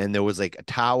 And there was like a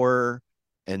tower,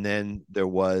 and then there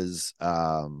was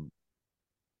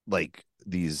like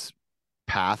these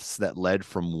paths that led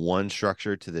from one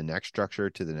structure to the next structure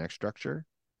to the next structure.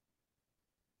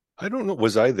 I don't know.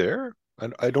 Was I there?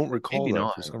 I don't recall Maybe that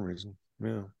not. for some reason.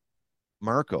 Yeah.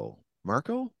 Marco?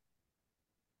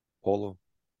 Polo.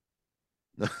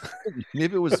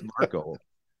 Maybe it was Marco.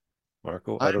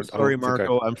 Marco. I'm sorry,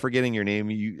 Marco. I'm forgetting your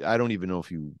name. I don't even know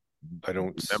if you I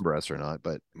don't remember us or not,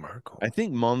 but Marco. I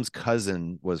think Mom's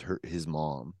cousin was his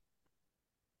mom.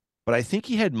 But I think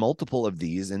he had multiple of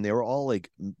these and they were all like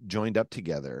joined up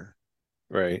together.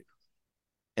 Right.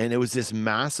 And it was this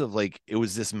massive like a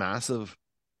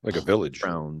village.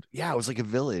 Yeah, it was like a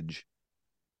village.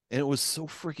 And it was so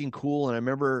freaking cool. And I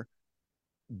remember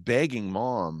begging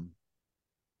Mom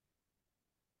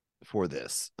for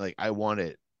this. Like I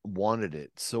wanted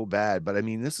it so bad. But I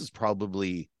mean, this is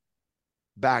probably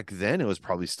back then it was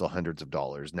probably still hundreds of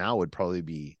dollars. Now it would probably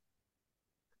be.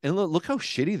 And look how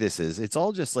shitty this is. It's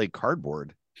all just like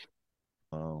cardboard.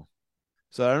 Oh.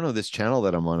 So I don't know this channel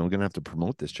that I'm on. I'm going to have to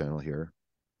promote this channel here.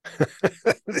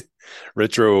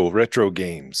 retro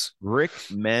games. Rick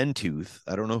Mantooth.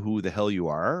 I don't know who the hell you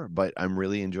are, but I'm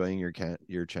really enjoying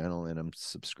your channel and I'm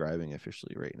subscribing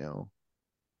officially right now.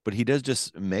 But he does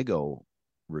just Mego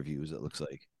reviews, it looks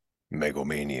like.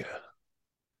 Megomania.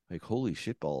 Like holy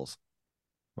shit balls.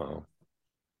 Wow.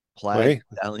 Plaid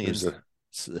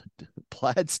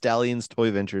Stallions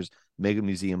Toy Ventures Mega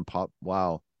Museum Pop.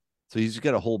 Wow. So he's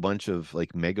got a whole bunch of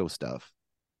like Mego stuff.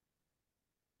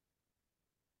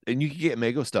 And you can get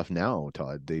Mego stuff now,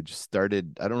 Todd. They just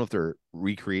started. I don't know if they're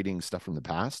recreating stuff from the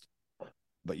past,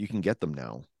 but you can get them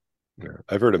now. Yeah.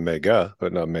 I've heard of Mega,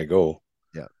 but not Mego.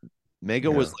 Yeah.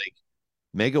 Mega was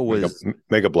Mega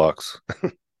Blocks.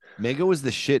 Mega was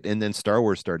the shit, and then Star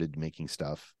Wars started making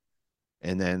stuff.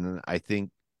 And then I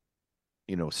think,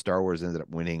 Star Wars ended up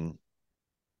winning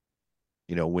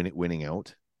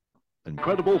out.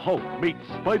 Incredible Hulk meets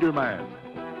Spider-Man.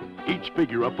 Each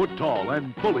figure a foot tall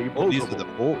and fully posable. These are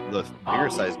the bigger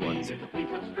sized ones.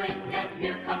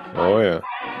 Oh, yeah.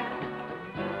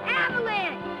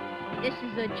 Avalanche! This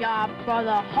is a job for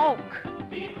the Hulk.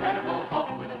 The Incredible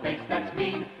Hulk with a face that's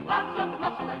mean. Lots of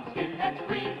muscle and skin that's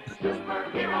green.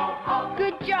 Superhero Hulk.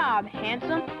 Good job,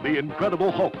 handsome. The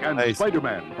Incredible Hulk and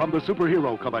Spider-Man from the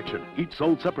Superhero Collection. Each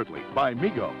sold separately by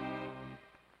Mego.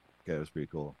 Okay, that was pretty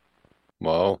cool.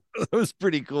 Wow. That was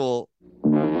pretty cool.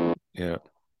 Yeah.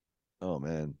 Oh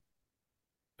man.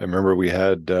 I remember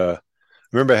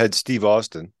I had Steve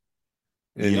Austin.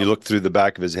 And you look through the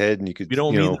back of his head and you could We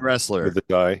don't mean the wrestler. With the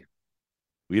guy.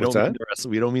 We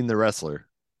don't mean the wrestler.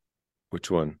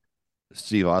 Which one?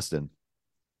 Steve Austin.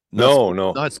 No.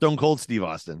 Not Stone Cold Steve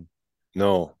Austin.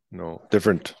 No.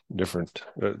 Different.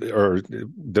 Or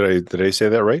did I say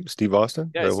that right? Steve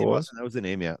Austin? Yeah, Steve Austin. That was the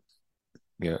name, yeah.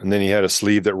 Yeah, and then he had a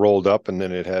sleeve that rolled up, and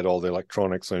then it had all the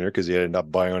electronics on there because he had a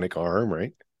bionic arm,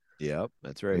 right? Yep,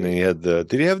 that's right. And then he had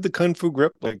did he have the kung fu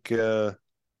grip like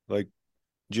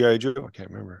G.I. Joe? I can't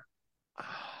remember.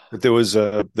 But there was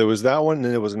that one,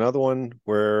 and there was another one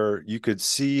where you could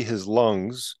see his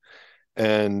lungs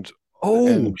and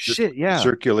shit, yeah,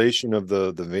 circulation of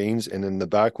the veins, and in the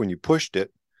back when you pushed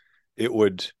it, it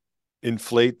would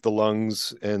inflate the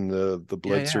lungs and the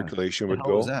blood circulation would go.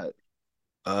 What was that?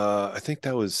 I think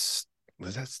that was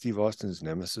that Steve Austin's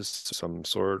nemesis of some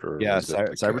sort, or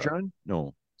Cybertron?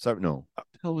 No. No. What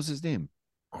the hell was his name?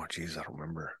 Oh geez, I don't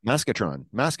remember. Maskatron.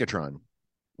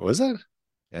 Was that?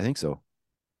 Yeah, I think so.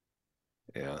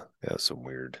 Yeah, so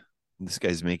weird. This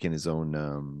guy's making his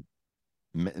own.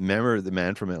 Remember the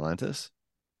Man from Atlantis?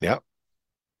 Yeah.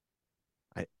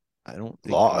 I don't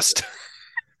think Lost.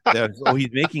 He's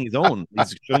making his own.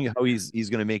 He's showing you how he's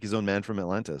going to make his own Man from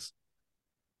Atlantis.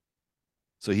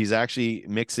 So he's actually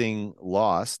mixing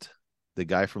Lost, the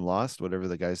guy from Lost, whatever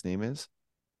the guy's name is.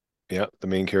 Yeah, the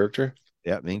main character.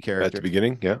 Yeah, main character. At the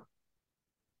beginning, yeah.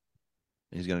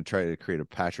 He's going to try to create a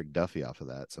Patrick Duffy off of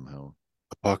that somehow.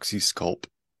 Epoxy sculpt.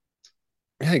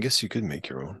 Yeah, I guess you could make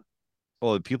your own.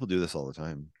 Well, people do this all the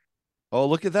time. Oh,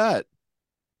 look at that.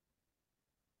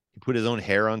 He put his own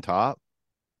hair on top.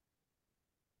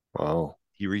 Wow.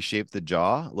 He reshaped the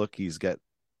jaw. Look, he's trying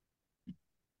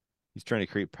to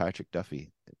create Patrick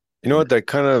Duffy. You know what? That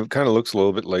kind of looks a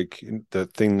little bit like the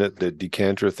thing that the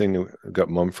decanter thing that got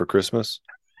Mom for Christmas.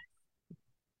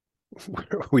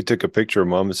 We took a picture of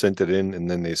Mom and sent it in,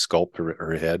 and then they sculpted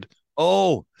her head.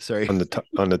 Oh, sorry. On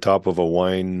the top of a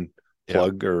wine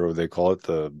plug, or what they call it,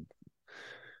 that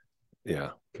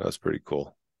was pretty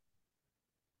cool.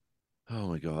 Oh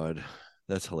my God.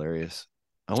 That's hilarious.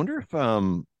 I wonder if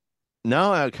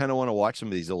now I kind of want to watch some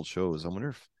of these old shows. I wonder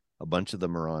if a bunch of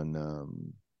them are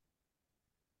on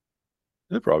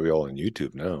they're probably all on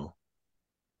YouTube now.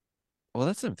 Well,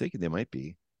 that's what I'm thinking. They might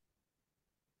be.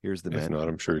 Here's the man. If not,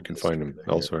 I'm sure you can find them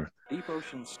elsewhere. Deep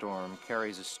ocean storm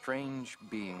carries a strange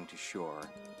being to shore,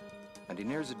 and he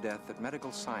nears a death that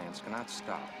medical science cannot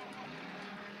stop,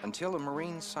 until a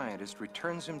marine scientist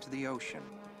returns him to the ocean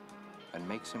and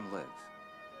makes him live.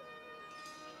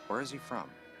 Where is he from?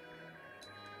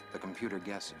 The computer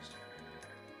guesses.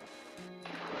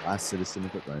 Last citizen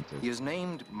of Atlantis. He is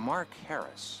named Mark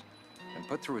Harris and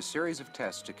put through a series of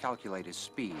tests to calculate his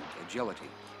speed, agility,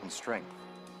 and strength.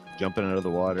 Jumping out of the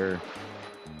water,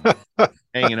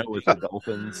 hanging out with the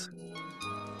dolphins.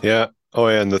 Yeah. Oh,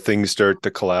 yeah. And the things start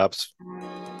to collapse,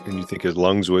 and you think his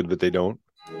lungs would, but they don't.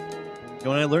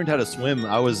 When I learned how to swim,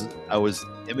 I was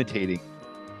imitating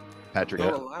Patrick.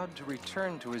 Allowed to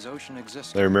return to his ocean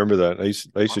existence. I remember that. I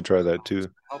used to try that too.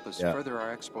 Help us further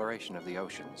our exploration of the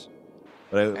oceans.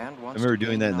 But I remember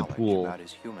doing that in the pool.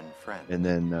 And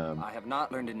then I have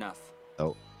not learned enough.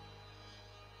 Oh.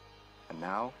 And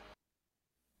now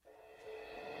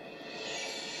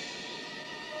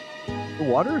the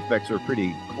water effects were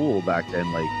pretty cool back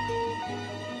then, like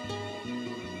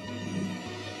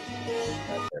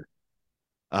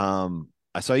I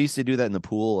used to do that in the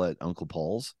pool at Uncle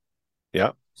Paul's.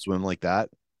 Yeah. Swim like that.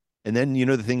 And then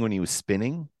the thing when he was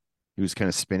spinning, he was kind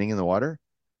of spinning in the water.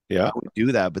 Yeah. I would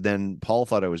do that, but then Paul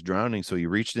thought I was drowning, so he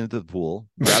reached into the pool,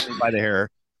 grabbed me by the hair,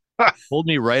 pulled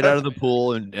me right out of the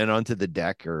pool and onto the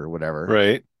deck or whatever.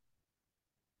 Right.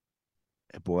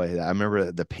 Boy, I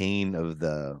remember the pain of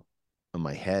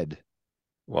my head.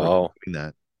 Wow. Doing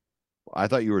that. I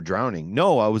thought you were drowning.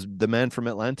 No, I was the man from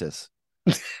Atlantis.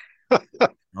 I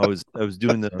was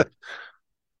doing the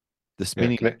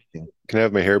spinning. Can I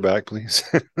have my hair back, please?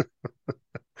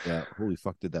 Yeah. Holy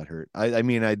fuck, did that hurt? I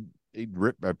mean, I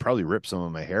probably ripped some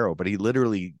of my hair out, but he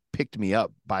literally picked me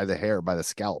up by the hair, by the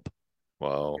scalp.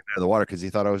 Wow. Out of the water because he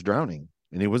thought I was drowning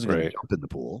and he wasn't going to jump in the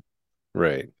pool.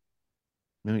 Right.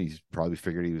 No, he probably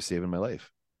figured he was saving my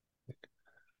life.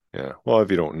 Yeah. Well,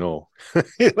 if you don't know,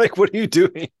 like, what are you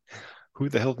doing? Who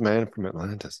the hell's man from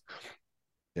Atlantis?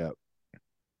 Yeah.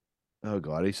 Oh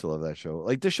God, I used to love that show.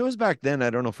 Like the shows back then, I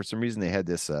don't know, for some reason they had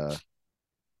this I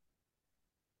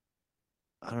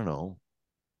don't know.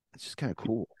 It's just kind of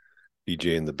cool.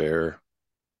 BJ and the Bear.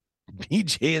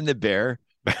 BJ and the Bear.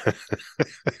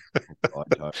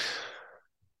 God.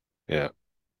 Yeah.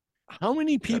 How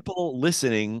many people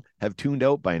listening have tuned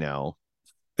out by now?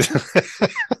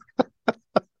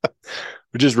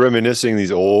 We're just reminiscing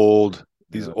these old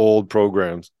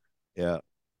programs. Yeah.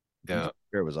 Yeah.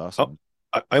 It was awesome.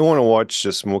 I want to watch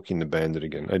just Smoking the Bandit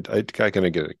again. I kind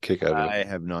of get a kick out of it. I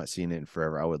have not seen it in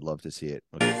forever. I would love to see it.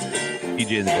 Okay.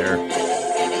 BJ and the Bear.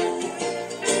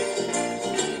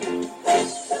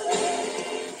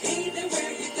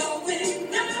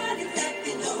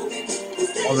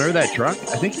 Oh, remember that truck?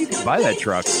 I think you could buy that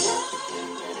truck.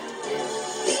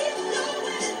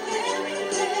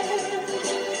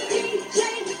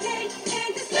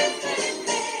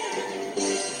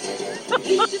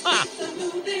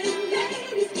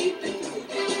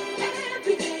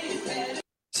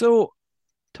 So,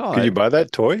 Todd, could you buy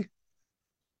that toy?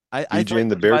 I BJ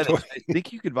and the Bear toy? I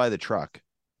think you could buy the truck.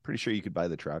 Pretty sure you could buy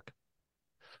the truck.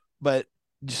 But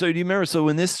so do you remember? So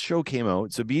when this show came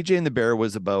out, so BJ and the Bear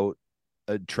was about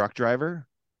a truck driver,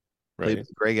 right?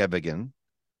 Greg Evigan,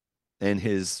 and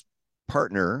his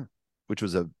partner, which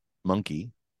was a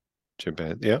monkey,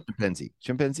 chimpanzee.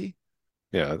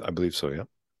 Yeah, I believe so. Yeah,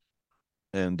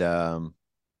 and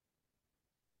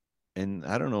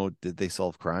I don't know, did they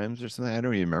solve crimes or something? I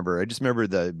don't even remember. I just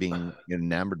remember being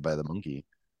enamored by the monkey.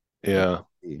 Yeah,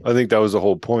 I think that was the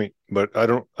whole point, but I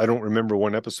don't remember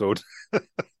one episode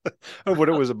of what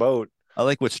it was about. I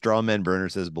like what Strawman Burner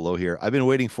says below here. I've been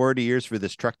waiting 40 years for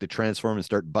this truck to transform and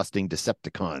start busting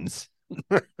Decepticons.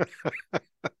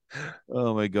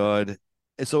 Oh my God.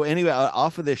 And so anyway,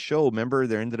 off of this show, remember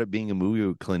there ended up being a movie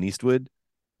with Clint Eastwood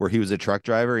where he was a truck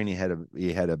driver and he had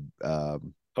a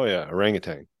Oh yeah,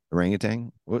 orangutan.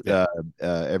 Orangutan. What? Yeah.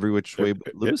 Every Which Way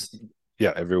But Loose.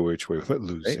 Yeah, Every Which Way But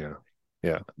Loose. Right? Yeah,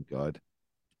 yeah. Oh, God,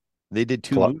 they did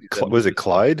two movies. Was it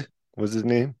Clyde? Was his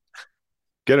name?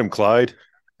 Get him, Clyde.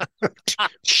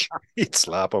 He'd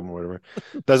slap him or whatever.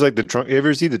 That's like the trunk. You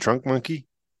ever see the Trunk Monkey?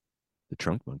 The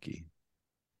Trunk Monkey.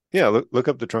 Yeah, look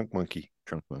up the Trunk Monkey.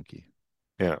 Trunk Monkey.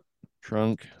 Yeah.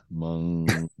 Trunk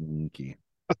Monkey.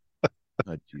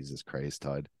 Oh, Jesus Christ,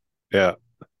 Todd. Yeah.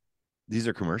 These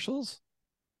are commercials?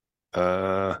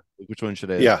 Which one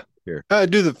should I here?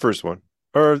 Do the first one.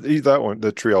 Or that one,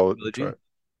 the trilogy.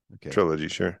 Okay. Trilogy,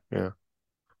 sure. Yeah.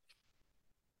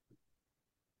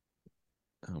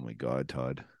 Oh my God,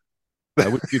 Todd. I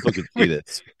wish people could see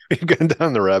this. You're going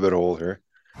down the rabbit hole here.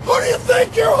 Who do you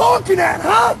think you're honking at,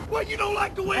 huh? What, you don't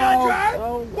like the way I drive?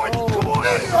 Why don't you come on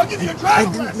in here? I'll give you a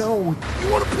driving lesson.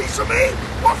 You want a piece of me?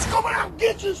 Why don't you come on out and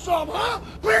get you some, huh?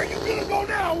 Where are you gonna go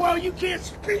now? Well, you can't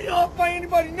speed up by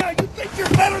anybody now. You think you're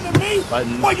better than me?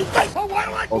 Button. What, you think? Oh, I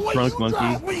don't like the way Trunk you Monkey.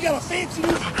 drive. What, you got a fancy new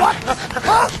button?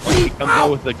 Huh? Comes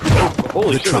out with the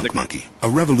holy The Trunk Monkey, a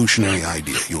revolutionary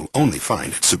idea you'll only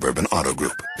find at Suburban Auto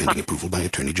Group, pending approval by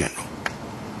Attorney General.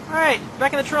 All right,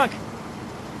 back in the trunk.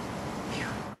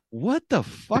 What the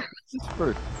fuck is this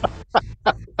for?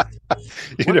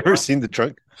 You never seen the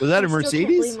trunk? Was that a I still can't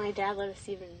Mercedes? believe my dad let us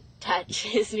even touch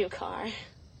his new car.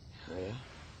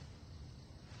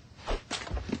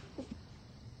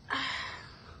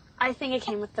 I think it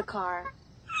came with the car.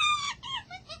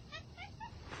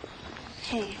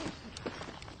 Hey.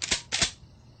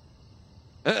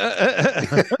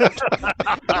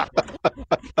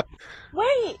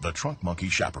 Wait! The Trunk Monkey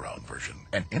Chaperone version,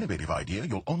 an innovative idea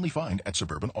you'll only find at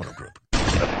Suburban Auto Group.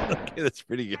 Okay, that's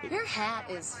pretty good. Your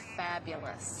hat is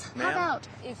fabulous. Ma'am? How about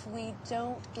if we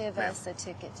don't give us a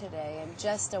ticket today and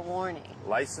just a warning?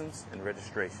 License and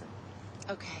registration.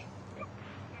 Okay.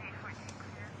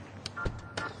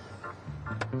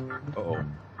 Uh-oh.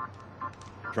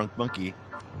 Trunk Monkey.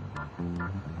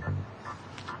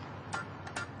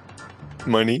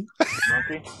 Money.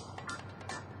 Monkey.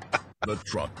 The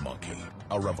Trunk Monkey,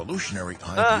 a revolutionary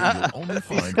idea you'll only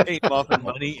find Hey, muffin,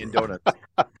 money, and donuts.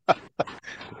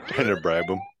 Trying to bribe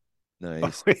him.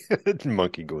 Nice.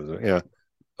 Monkey goes, yeah.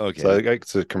 Okay. So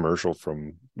it's a commercial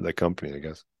from the company, I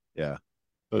guess. Yeah.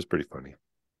 That was pretty funny.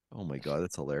 Oh my God,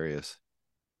 that's hilarious.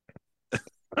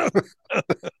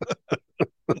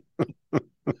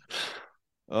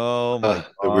 Oh my God.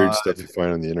 The weird stuff you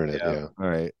find on the internet. Yeah. All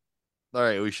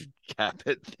right. We should cap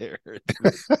it there.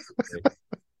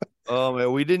 Oh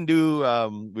man, we didn't do.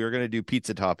 We were gonna do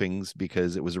pizza toppings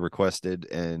because it was requested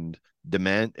and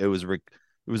demand. It was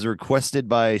requested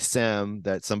by Sam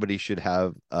that somebody should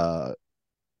have a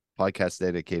podcast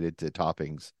dedicated to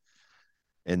toppings,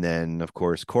 and then of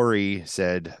course Corey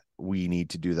said we need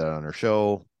to do that on our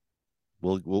show.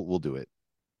 We'll do it.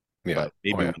 Yeah, but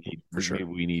maybe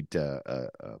we need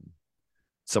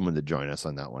someone to join us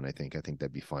on that one. I think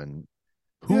that'd be fun.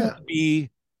 Who would be?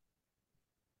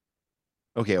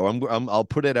 Okay, well, I'll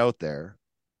put it out there.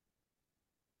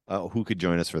 Who could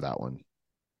join us for that one?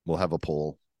 We'll have a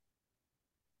poll.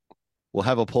 We'll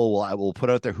put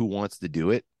out there who wants to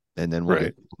do it, and then we'll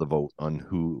get people to vote on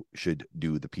who should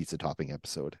do the pizza topping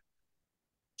episode.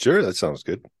 Sure, that sounds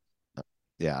good.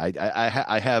 Yeah,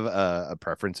 I have a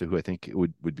preference of who I think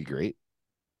would be great,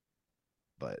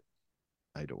 but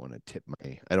I don't want to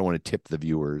tip the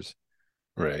viewers.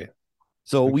 Right.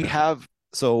 So we have.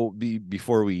 So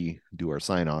before we do our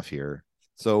sign off here,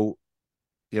 so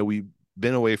yeah, we've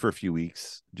been away for a few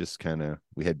weeks. Just kind of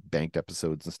we had banked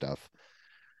episodes and stuff.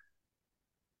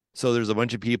 So there's a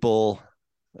bunch of people.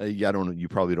 I don't know. You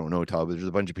probably don't know, Todd, but there's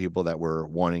a bunch of people that were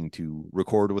wanting to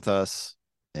record with us,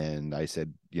 and I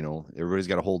said, everybody's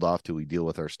got to hold off till we deal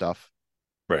with our stuff.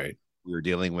 Right. We were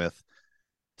dealing with.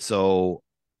 So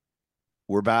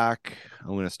we're back. I'm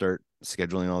going to start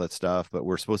scheduling all that stuff, but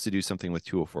we're supposed to do something with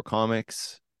 204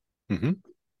 Comics. Mm-hmm.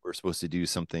 We're supposed to do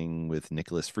something with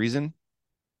Nicholas Friesen.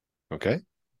 Okay.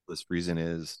 Nicholas Friesen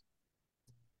is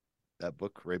that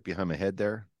book right behind my head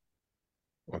there.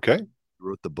 Okay. He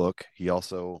wrote the book. He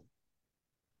also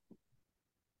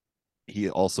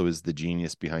is the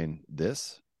genius behind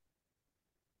this.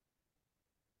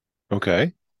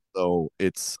 Okay. So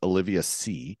it's Olivia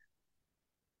C.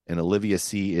 And Olivia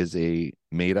C is a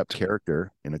made-up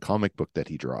character in a comic book that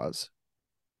he draws.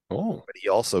 Oh. But he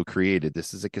also created,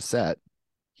 this is a cassette,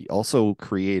 he also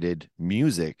created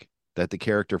music that the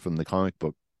character from the comic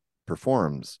book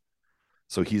performs.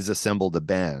 So he's assembled a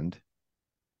band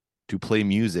to play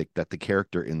music that the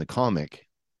character in the comic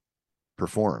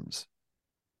performs.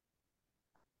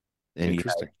 And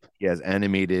he has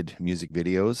animated music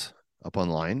videos up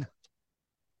online.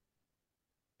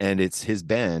 and it's his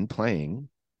band playing,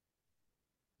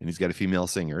 and he's got a female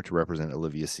singer to represent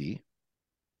Olivia C.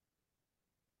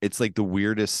 It's like the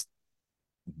weirdest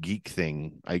geek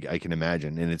thing I can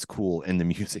imagine, and it's cool, and the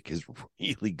music is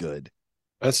really good.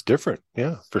 That's different.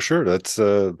 Yeah, for sure. That's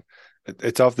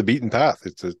it's off the beaten path.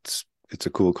 It's a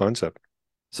cool concept.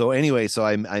 So anyway, so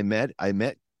I met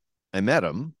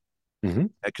him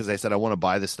because I said, I want to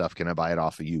buy this stuff. Can I buy it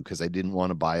off of you? Because I didn't want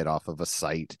to buy it off of a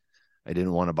site. I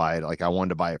didn't want to buy it. Like, I wanted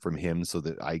to buy it from him so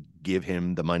that I give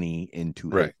him the money into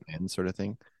right end sort of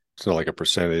thing. So like a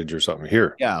percentage or something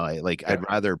here. Yeah. Like I'd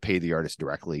rather pay the artist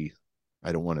directly.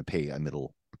 I don't want to pay a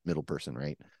middle person.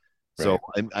 Right. So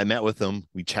I met with him.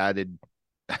 We chatted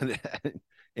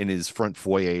in his front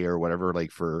foyer or whatever,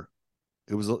 like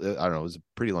it was, I don't know, it was a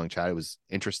pretty long chat. It was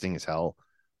interesting as hell.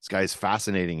 This guy's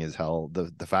fascinating as hell.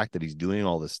 The fact that he's doing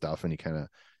all this stuff, and he kind of,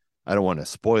 I don't want to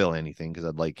spoil anything because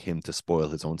I'd like him to spoil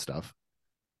his own stuff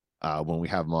when we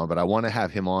have him on, but I want to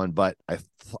have him on. But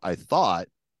I thought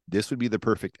this would be the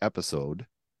perfect episode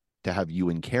to have you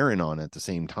and Karen on at the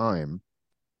same time,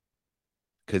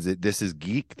 because this is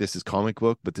geek, this is comic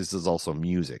book, but this is also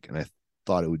music, and I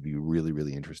thought it would be really,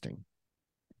 really interesting.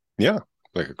 Yeah,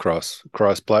 like a cross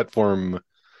platform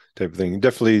type of thing.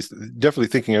 Definitely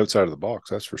thinking outside of the box.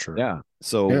 That's for sure. Yeah.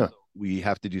 So we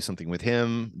have to do something with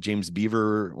him. James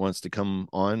Beaver wants to come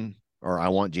on, or I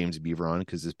want James Beaver on,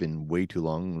 because it's been way too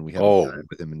long and we haven't done it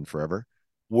with him in forever.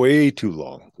 Way too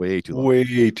long.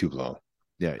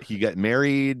 Yeah. He got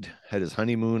married, had his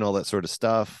honeymoon, all that sort of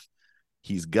stuff.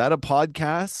 He's got a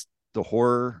podcast, The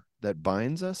Horror That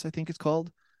Binds Us, I think it's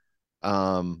called.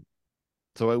 So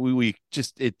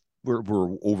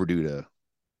we're overdue to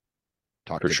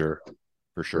talk for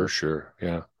sure.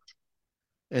 Yeah.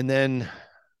 And then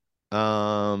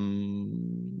Ryan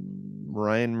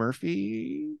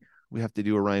Murphy, we have to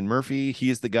do a Ryan Murphy. He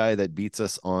is the guy that beats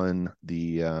us on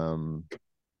the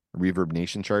Reverb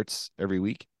Nation charts every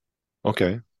week.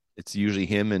 Okay. It's usually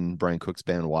him and Brian Cook's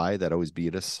band Y that always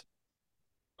beat us.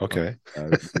 Okay.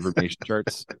 Reverb Nation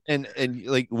charts. And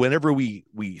like whenever we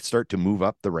start to move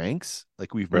up the ranks,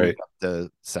 like we've moved up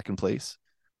to second place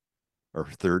or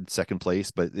second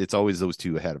place, but it's always those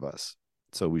two ahead of us.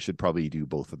 So we should probably do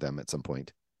both of them at some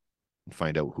point and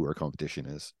find out who our competition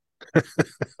is. But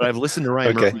I've listened to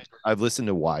Ryan Murphy. I've listened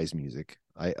to Y's music.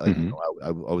 I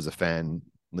was a fan,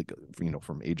 like,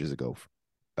 from ages ago,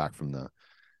 back from the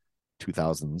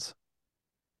 2000s.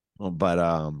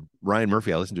 But Ryan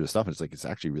Murphy, I listened to his stuff, and it's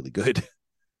actually really good.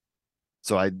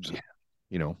 So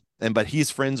but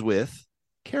he's friends with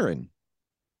Karen.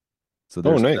 So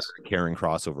there's nice a Karen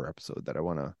crossover episode that I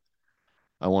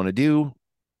want to do.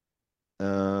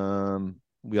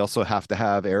 We also have to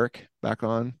have Eric back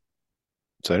on.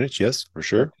 Signage, yes, for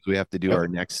sure. We have to do our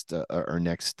next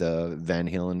Van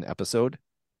Halen episode.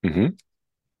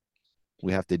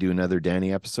 We have to do another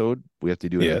Danny episode. We have to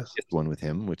do another one with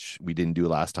him, which we didn't do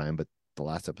last time, but the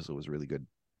last episode was really good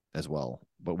as well.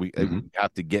 But we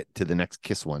have to get to the next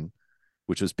Kiss one,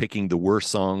 which was picking the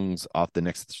worst songs off the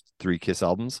next 3 Kiss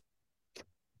albums.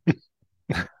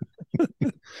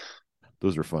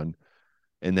 Those were fun.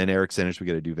 And then Eric Sinnage, we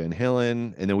got to do Van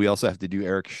Halen. And then we also have to do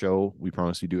Eric's show. We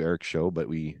promised we'd do Eric's show, but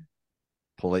we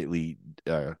politely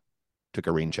took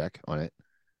a rain check on it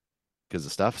because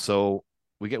of stuff. So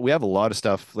we have a lot of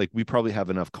stuff. Like, we probably have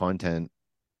enough content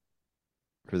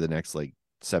for the next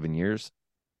 7 years.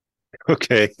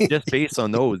 Okay. Just based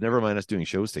on those, never mind us doing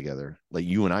shows together, like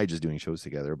you and I just doing shows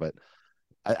together. But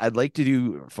I'd like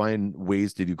to find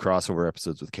ways to do crossover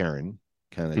episodes with Karen,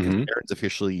 kind of, because Karen's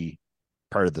officially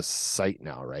part of the site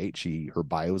now, right? Her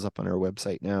bio is up on our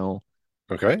website now.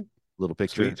 Okay. Little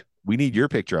picture. Sweet. We need your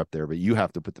picture up there, but you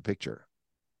have to put the picture.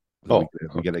 Oh,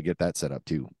 we got to get that set up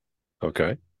too.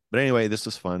 Okay. But anyway, this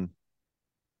was fun.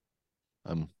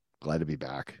 I'm glad to be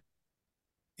back.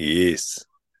 Yes.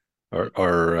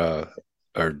 Our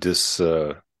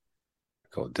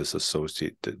call it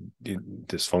disassociated,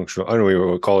 dysfunctional. I don't know what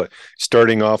we'll call it.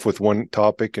 Starting off with one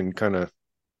topic and kind of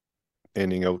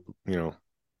ending out,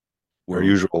 our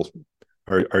usual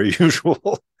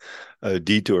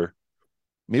detour.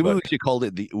 Maybe we should call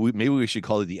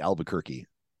it the Albuquerque.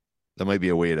 That might be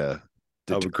a way to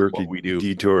Albuquerque we do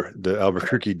detour, the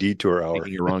Albuquerque detour hour.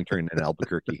 Taking a wrong turn in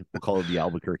Albuquerque. We'll call it the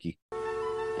Albuquerque.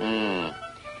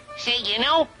 See,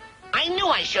 I knew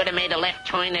I should have made a left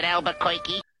turn at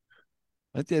Albuquerque.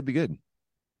 That'd be good.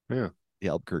 Yeah, the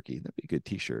Albuquerque. That'd be a good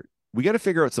T-shirt. We got to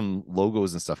figure out some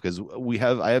logos and stuff, because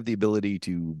I have the ability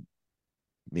to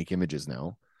make images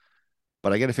now,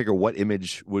 but I got to figure what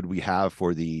image would we have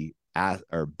for the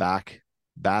back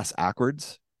Bass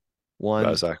Ackwards one.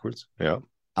 Bass Ackwards, yeah.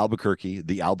 Albuquerque.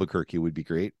 The Albuquerque would be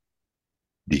great.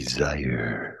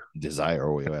 Desire.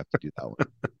 Oh, we have to do that one.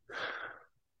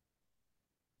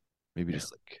 Maybe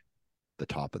just like the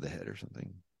top of the head or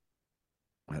something.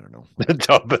 I don't know. The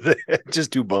top of the head,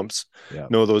 just 2 bumps. Yeah.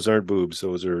 No, those aren't boobs.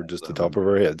 Those are just the top of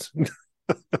our heads.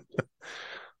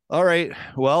 All right.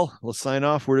 Well, let's sign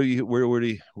off. Where do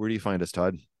you find us,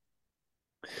 Todd?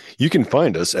 You can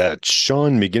find us at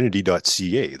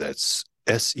SeanMcGinnity.ca. That's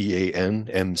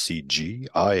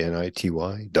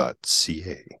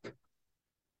SeanMcGinnity.ca.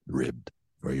 Ribbed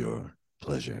for your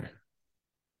pleasure.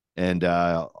 And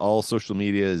all social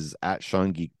media is at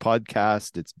Sean Geek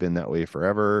Podcast. It's been that way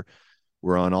forever.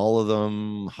 We're on all of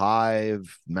them: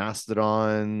 Hive,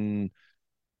 Mastodon,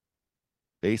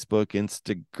 Facebook,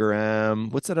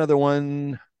 Instagram. What's that other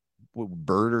one?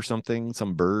 Bird or something?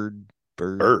 Some bird.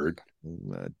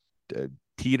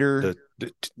 Teeter.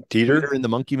 Teeter and the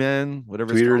Monkey Man.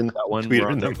 Whatever. Tweeter and that one.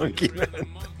 Tweeter and the Monkey Man.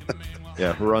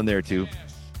 Yeah, we're on there too.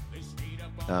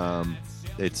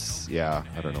 It's I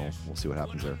don't know. We'll see what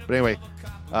happens there. But anyway,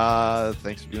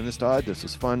 thanks for doing this, Todd. This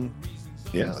was fun.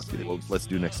 Yeah, let's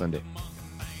do next Sunday.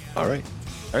 All right.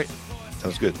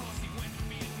 Sounds good.